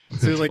 Yes.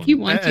 So like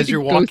as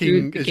you're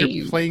walking, as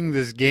you're playing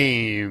this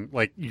game,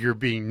 like you're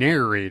being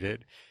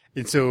narrated.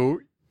 And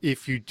so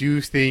if you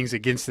do things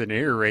against the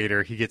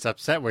narrator, he gets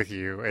upset with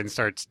you and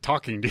starts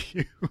talking to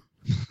you.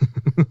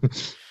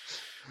 It's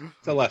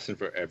a lesson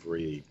for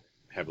every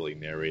heavily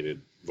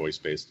narrated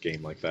voice-based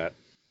game like that.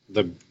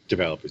 The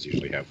developers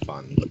usually have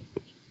fun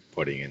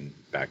putting in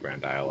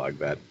background dialogue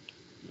that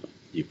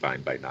you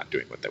find by not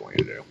doing what they want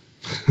you to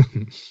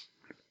do.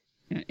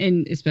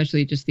 And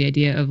especially just the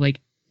idea of like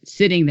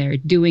sitting there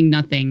doing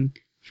nothing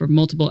for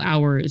multiple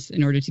hours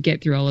in order to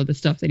get through all of the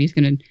stuff that he's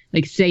going to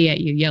like say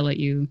at you, yell at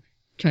you,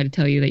 try to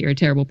tell you that you're a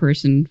terrible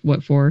person.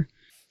 What for?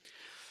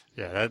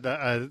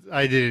 Yeah,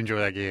 I did enjoy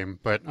that game,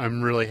 but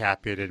I'm really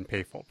happy I didn't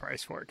pay full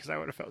price for it because I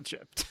would have felt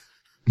gypped.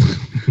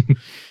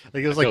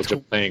 Like it was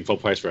like paying full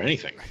price for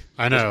anything.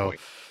 I know,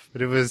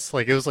 but it was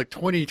like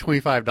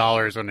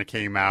 $25 when it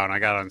came out, and I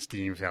got it on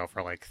Steam sale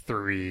for like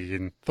 $3,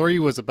 and $3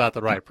 was about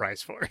the right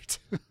price for it.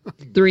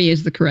 $3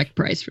 is the correct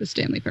price for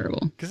Stanley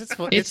Parable because it's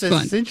fun,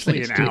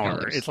 essentially an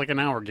hour. It's like an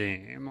hour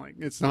game. Like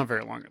it's not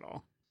very long at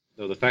all.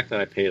 So the fact that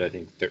I paid, I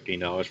think,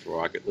 $13 for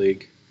Rocket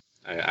League,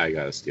 I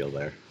got a steal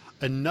there.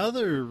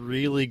 Another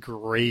really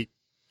great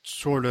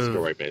sort of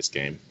story-based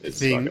game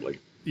is Rocket League.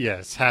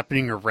 Yes,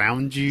 happening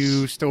around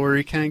you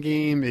story kind of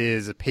game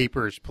is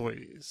Papers,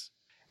 Please.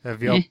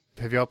 Have y'all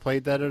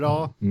played that at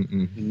all?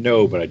 Mm-mm.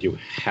 No, but I do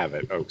have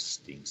it. Oh,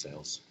 Steam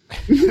sales.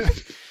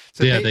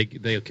 So yeah,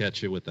 they'll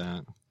catch you with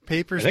that.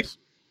 Papers,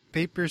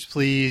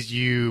 Please.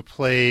 You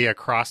play a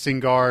crossing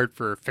guard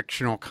for a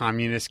fictional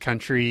communist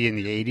country in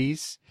the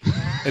 80s,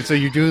 and so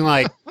you're doing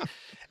like,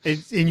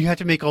 and you have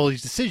to make all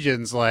these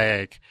decisions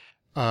like.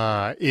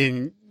 Because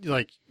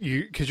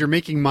you're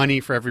making money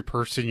for every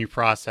person you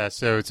process,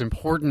 so it's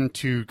important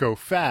to go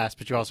fast,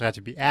 but you also have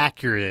to be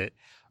accurate,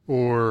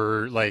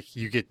 or like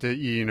you get to,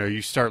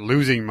 you start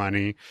losing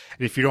money,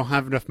 and if you don't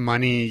have enough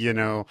money,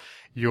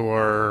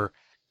 your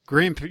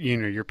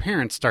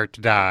parents start to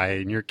die,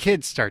 and your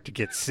kids start to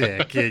get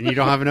sick, and you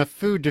don't have enough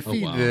food to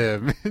feed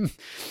them.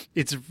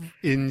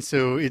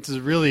 So it's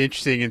really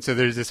interesting, and so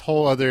there's this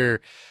whole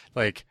other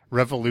like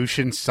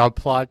revolution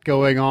subplot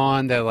going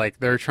on that like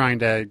they're trying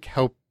to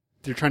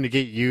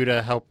get you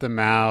to help them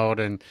out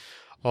and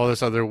all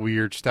this other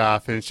weird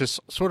stuff, and it's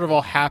just sort of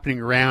all happening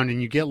around, and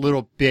you get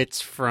little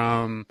bits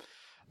from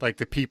like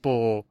the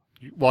people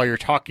while you're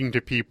talking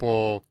to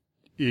people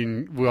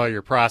while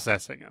you're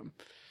processing them.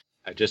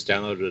 I just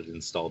downloaded and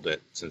installed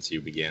it since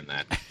you began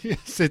that.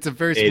 Yes, it's a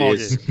very small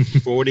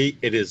game.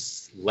 It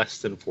is less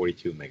than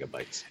 42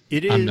 megabytes.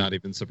 I'm not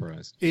even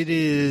surprised. It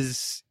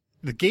is.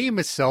 The game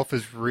itself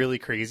is really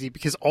crazy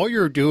because all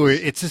you're doing,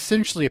 it's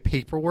essentially a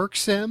paperwork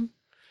sim.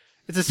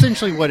 It's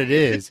essentially what it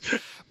is.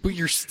 But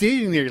you're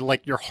standing there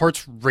like your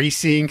heart's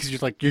racing because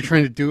you're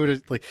trying to do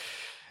it. Like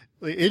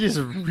it is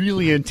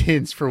really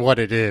intense for what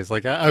it is.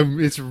 Like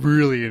it's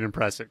really an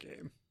impressive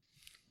game.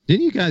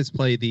 Didn't you guys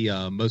play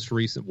the most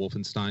recent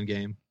Wolfenstein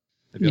game?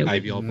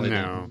 Have you all played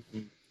that?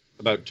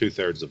 About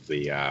 2/3 of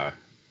the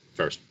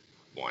first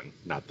one,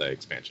 not the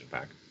expansion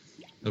pack.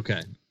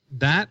 Okay.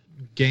 That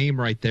game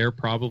right there,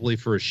 probably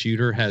for a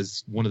shooter,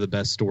 has one of the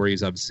best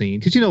stories I've seen.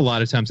 Because, a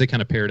lot of times they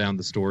kind of pare down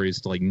the stories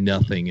to like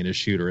nothing in a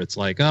shooter. It's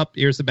like,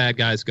 here's the bad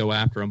guys, go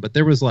after them. But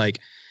there was like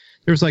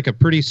a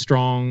pretty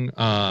strong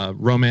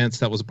romance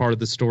that was a part of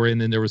the story. And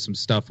then there was some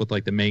stuff with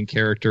like the main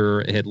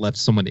character had left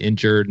someone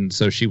injured. And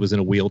so she was in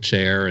a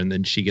wheelchair, and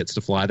then she gets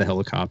to fly the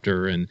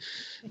helicopter. And,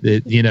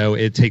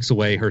 it takes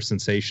away her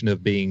sensation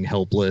of being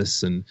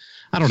helpless. And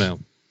I don't know.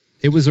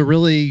 I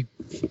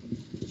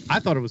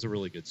thought it was a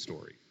really good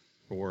story.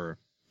 For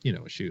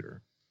a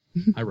shooter.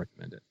 I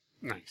recommend it.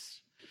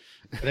 Nice.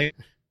 I think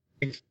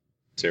the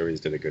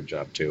series did a good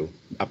job too,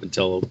 up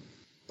until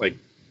like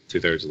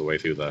 2/3 of the way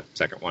through the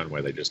second one,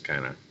 where they just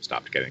kind of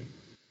stopped getting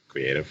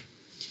creative.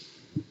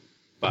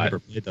 But I never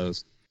played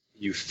those.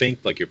 You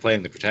think like you're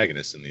playing the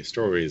protagonist in these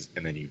stories,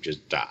 and then you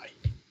just die.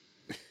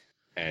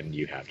 and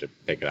you have to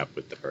pick it up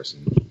with the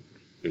person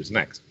who's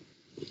next.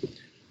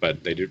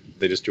 But they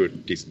just do a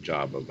decent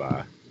job of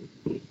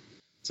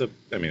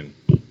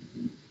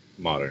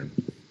modern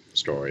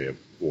story of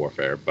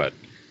warfare, but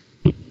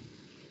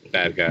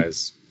bad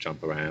guys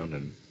jump around,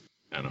 and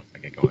I don't know, I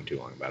can't go on too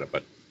long about it,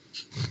 but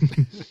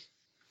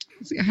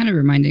it's kind of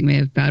reminding me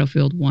of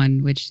Battlefield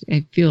 1, which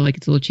I feel like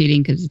it's a little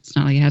cheating because it's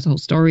not like it has a whole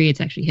story, it's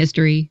actually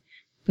history,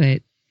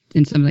 but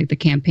in some like the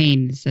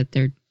campaigns that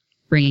they're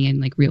bringing in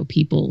like real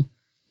people,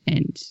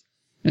 and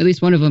at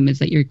least one of them is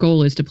that your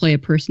goal is to play a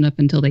person up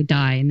until they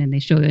die, and then they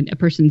show a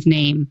person's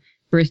name,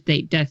 birth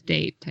date, death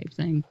date type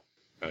thing.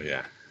 Oh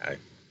yeah, I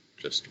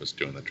just was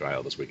doing the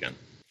trial this weekend.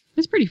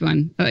 It's pretty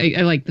fun.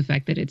 I like the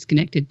fact that it's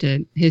connected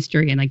to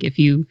history, and like if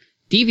you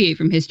deviate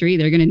from history,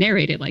 they're going to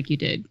narrate it like you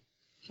did.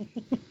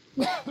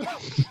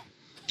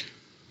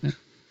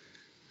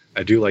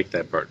 I do like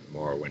that part in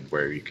Morrowind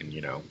where you can,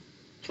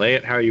 play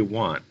it how you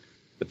want,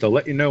 but they'll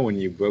let you know when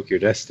you broke your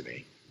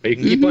destiny. But you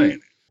can keep playing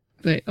it.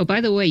 But, oh, by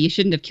the way, you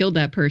shouldn't have killed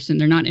that person.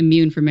 They're not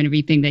immune from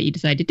everything that you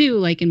decide to do,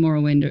 like in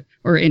Morrowind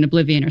or in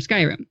Oblivion or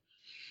Skyrim.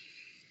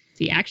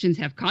 The actions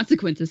have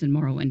consequences in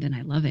Morrowind, and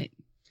I love it.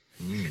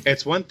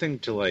 It's one thing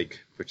to,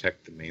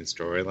 protect the main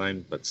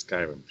storyline, but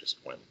Skyrim just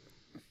went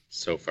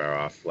so far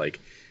off.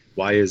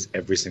 Why is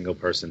every single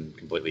person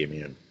completely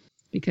immune?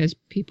 Because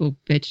people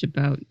bitch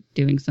about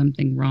doing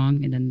something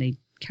wrong, and then they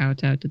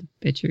kowtow to the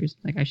bitchers.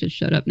 I should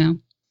shut up now.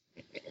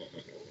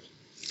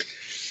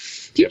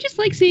 Do you just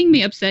like seeing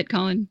me upset,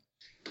 Colin?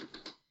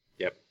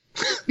 Yep.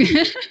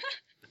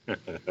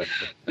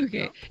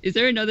 Okay. Is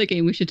there another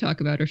game we should talk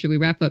about, or should we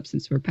wrap up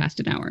since we're past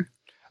an hour?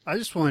 I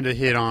just wanted to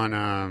hit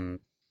on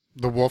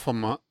the Wolf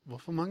Among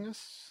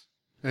Us,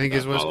 I think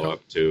is what it's called. Follow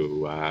up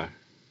to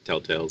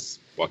Telltale's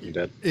Walking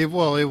Dead. It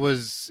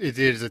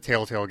is a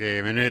Telltale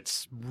game, and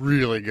it's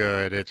really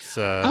good. It's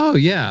oh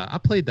yeah, I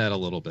played that a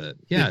little bit.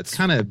 Yeah, it's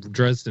kind of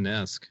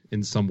Dresden-esque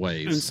in some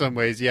ways. In some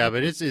ways, yeah,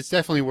 but it's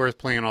definitely worth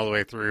playing all the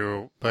way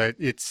through. But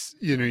it's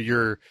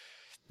you're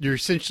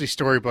essentially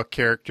storybook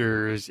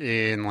characters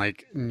in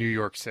New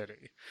York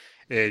City,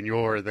 and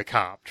you're the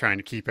cop trying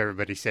to keep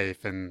everybody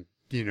safe, and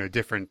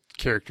different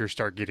characters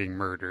start getting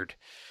murdered.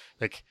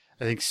 I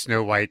think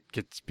Snow White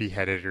gets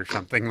beheaded or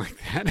something like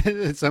that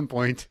at some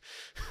point.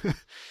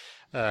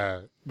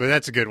 But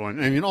that's a good one.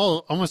 I mean,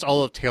 almost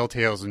all of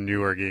Telltale's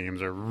newer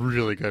games are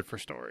really good for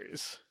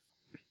stories.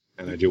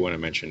 And I do want to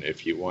mention,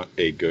 if you want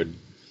a good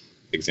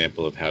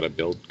example of how to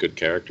build good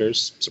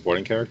characters,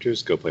 supporting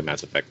characters, go play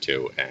Mass Effect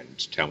 2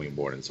 and tell me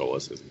Morn and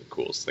Solus isn't the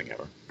coolest thing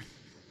ever.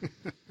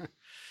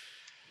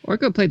 Or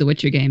go play the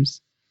Witcher games.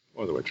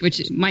 Or the Witcher Which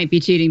games. might be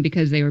cheating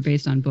because they were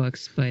based on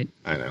books, but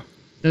I know.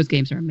 Those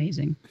games are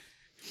amazing.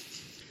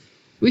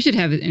 We should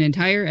have an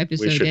entire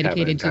episode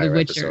dedicated to The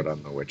Witcher. Episode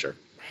on The Witcher.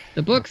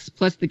 The books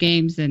plus the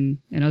games and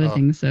other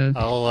things. So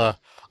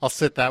I'll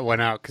sit that one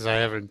out because I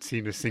haven't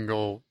seen a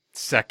single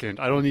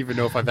second. I don't even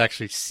know if I've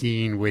actually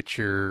seen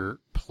Witcher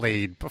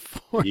played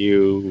before.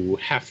 You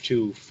have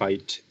to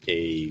fight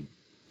a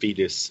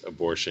fetus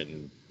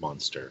abortion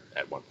monster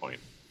at one point.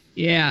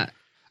 Yeah.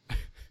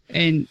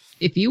 And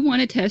if you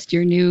want to test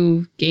your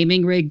new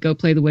gaming rig, go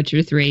play The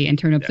Witcher 3 and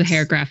turn up the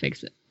hair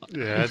graphics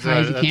as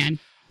high as you can.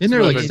 Isn't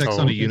there That's sex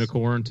on a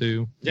unicorn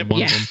too? Yep.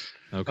 One Yeah. of them?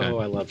 Okay. Oh,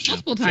 I love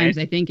Multiple times,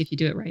 I think, if you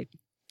do it right.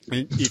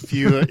 If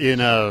you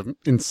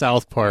in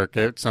South Park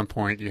at some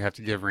point you have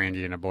to give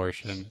Randy an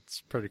abortion.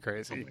 It's pretty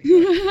crazy.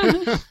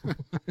 I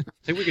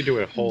think we could do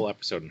a whole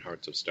episode in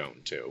Hearts of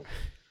Stone too.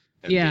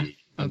 And Yeah. the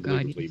Oh, God,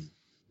 unbelievably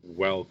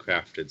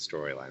well-crafted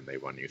storyline they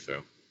run you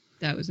through.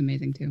 That was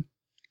amazing, too.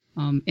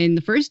 In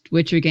the first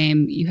Witcher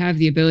game, you have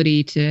the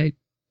ability to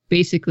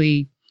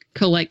basically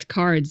collect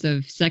cards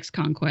of sex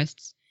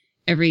conquests.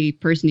 Every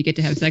person you get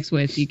to have sex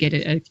with, you get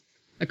a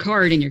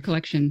card in your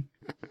collection.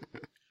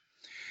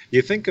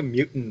 You think a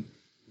mutant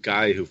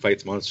guy who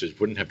fights monsters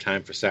wouldn't have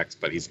time for sex,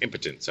 but he's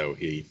impotent, so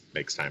he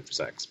makes time for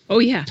sex. Oh,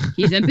 yeah.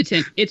 He's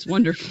impotent. It's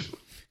wonderful.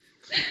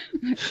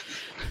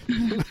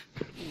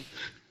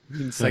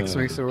 Sex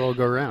makes the world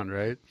go round,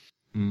 right?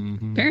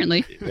 Mm-hmm.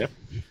 Apparently. Yep.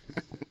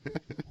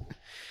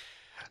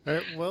 All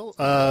right,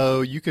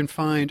 well, you can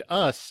find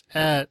us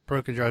at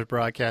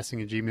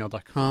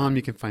brokenjarsbroadcasting@gmail.com.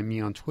 You can find me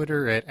on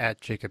Twitter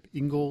at Jacob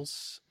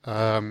Ingalls. We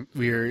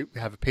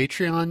have a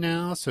Patreon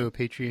now, so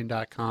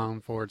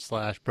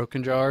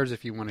patreon.com/brokenjars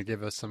if you want to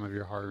give us some of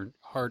your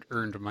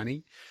hard-earned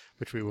money,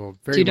 which we will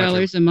very much...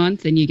 $2 a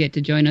month, and you get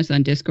to join us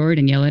on Discord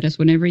and yell at us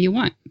whenever you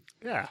want.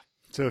 Yeah.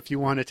 So if you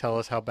want to tell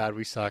us how bad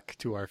we suck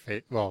to our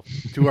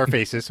to our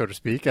faces, so to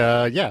speak,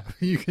 yeah,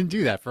 you can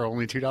do that for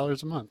only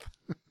 $2 a month.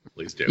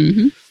 Please do.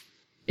 Mm-hmm.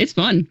 It's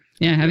fun.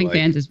 Yeah, having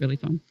fans is really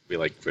fun. We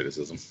like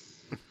criticism.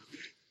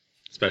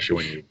 Especially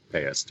when you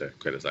pay us to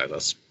criticize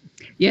us.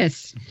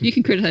 Yes, you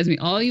can criticize me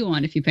all you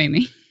want if you pay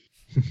me.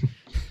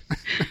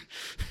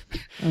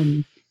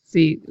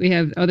 See, we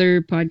have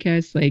other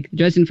podcasts like the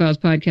Dresden Files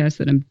podcast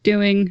that I'm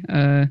doing.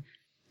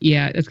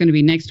 Yeah, that's going to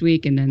be next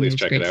week. And then Please there's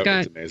check Great it out.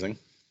 Scott. It's amazing.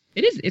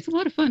 It is. It's a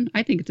lot of fun.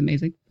 I think it's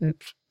amazing. But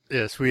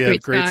Yes, we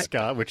have Great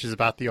Scott, which is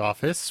about The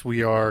Office.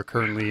 We are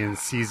currently in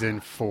season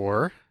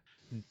 4.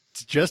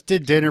 just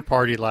did Dinner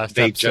Party last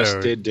They episode. just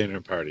did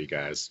Dinner Party,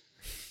 guys.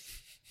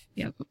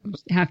 Yep.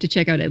 Have to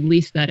check out at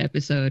least that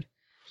episode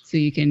so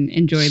you can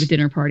enjoy the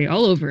Dinner Party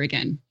all over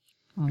again.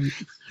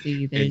 Let's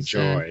see,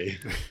 Enjoy.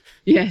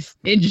 Yes,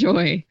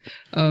 enjoy.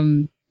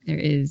 There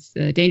is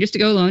Dangerous to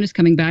Go Alone is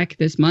coming back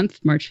this month,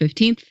 March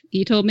 15th.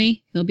 He told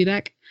me he'll be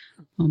back.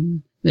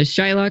 There's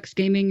Shylock's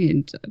Gaming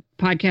and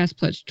podcast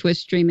plus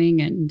Twist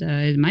streaming. And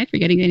am I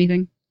forgetting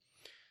anything?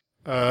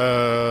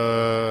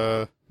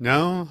 No.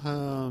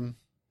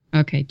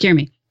 Okay,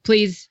 Jeremy,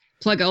 please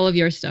plug all of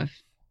your stuff.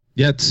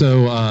 Yeah,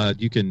 so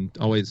you can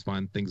always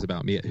find things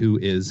about me at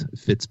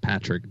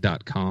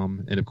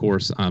whoisfitzpatrick.com. And of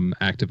course, I'm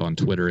active on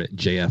Twitter at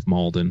JF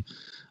Malden.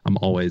 I'm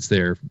always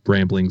there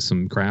rambling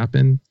some crap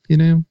and,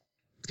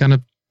 kind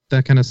of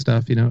that kind of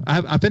stuff.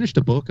 I finished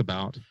a book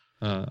about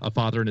a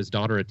father and his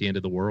daughter at the end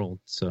of the world.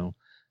 So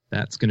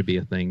that's going to be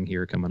a thing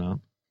here coming up.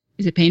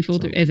 Is it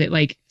painful? Is it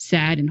like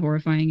sad and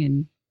horrifying?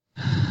 And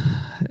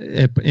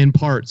in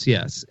parts,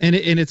 yes. And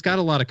it's got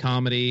a lot of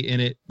comedy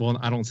in it. Well,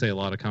 I don't say a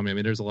lot of comedy. I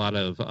mean, there's a lot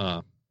of,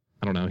 I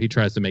don't know. He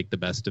tries to make the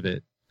best of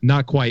it.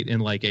 Not quite in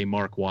like a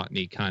Mark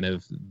Watney kind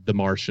of The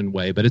Martian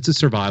way, but it's a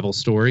survival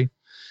story.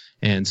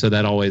 And so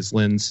that always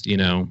lends,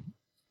 to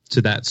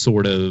that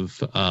sort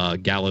of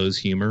gallows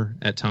humor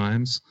at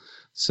times.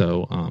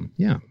 So,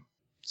 yeah.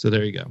 So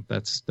there you go.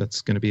 That's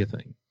going to be a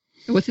thing.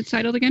 What's its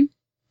titled again?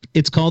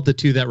 It's called The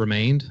Two That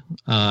Remained.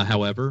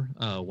 However,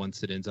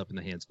 once it ends up in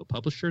the hands of a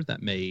publisher, that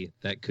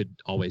could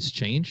always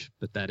change.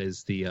 But that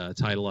is the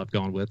title I've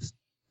gone with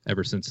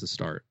ever since the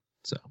start.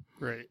 So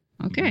Great.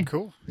 Okay.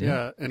 Cool.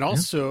 Yeah. And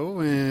also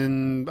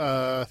in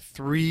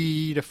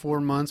 3 to 4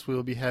 months,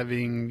 we'll be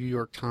having New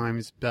York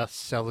Times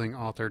best-selling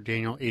author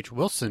Daniel H.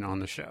 Wilson on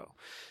the show.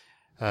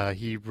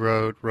 He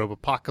wrote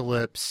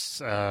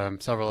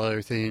Robopocalypse, several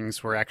other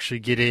things. We're actually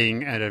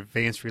getting an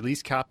advanced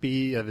release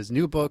copy of his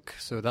new book,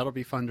 so that'll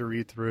be fun to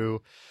read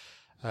through.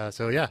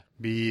 So yeah,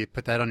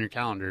 put that on your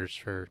calendars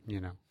for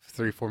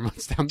 3 4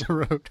 months down the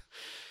road.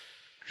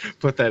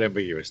 Put that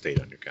ambiguous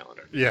date on your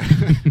calendar. Yeah.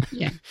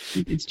 Yeah,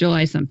 it's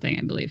July something,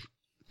 I believe.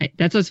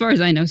 That's as far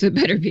as I know, so it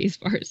better be as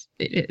far as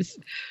it is.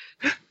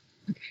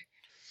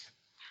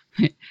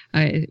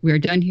 Okay. We're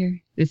done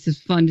here. This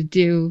is fun to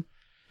do,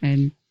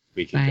 and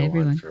we can go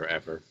on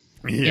forever.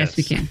 Yes,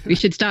 we can. We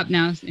should stop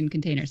now and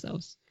contain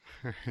ourselves.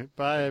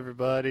 Bye,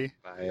 everybody.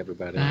 Bye,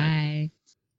 everybody. Bye.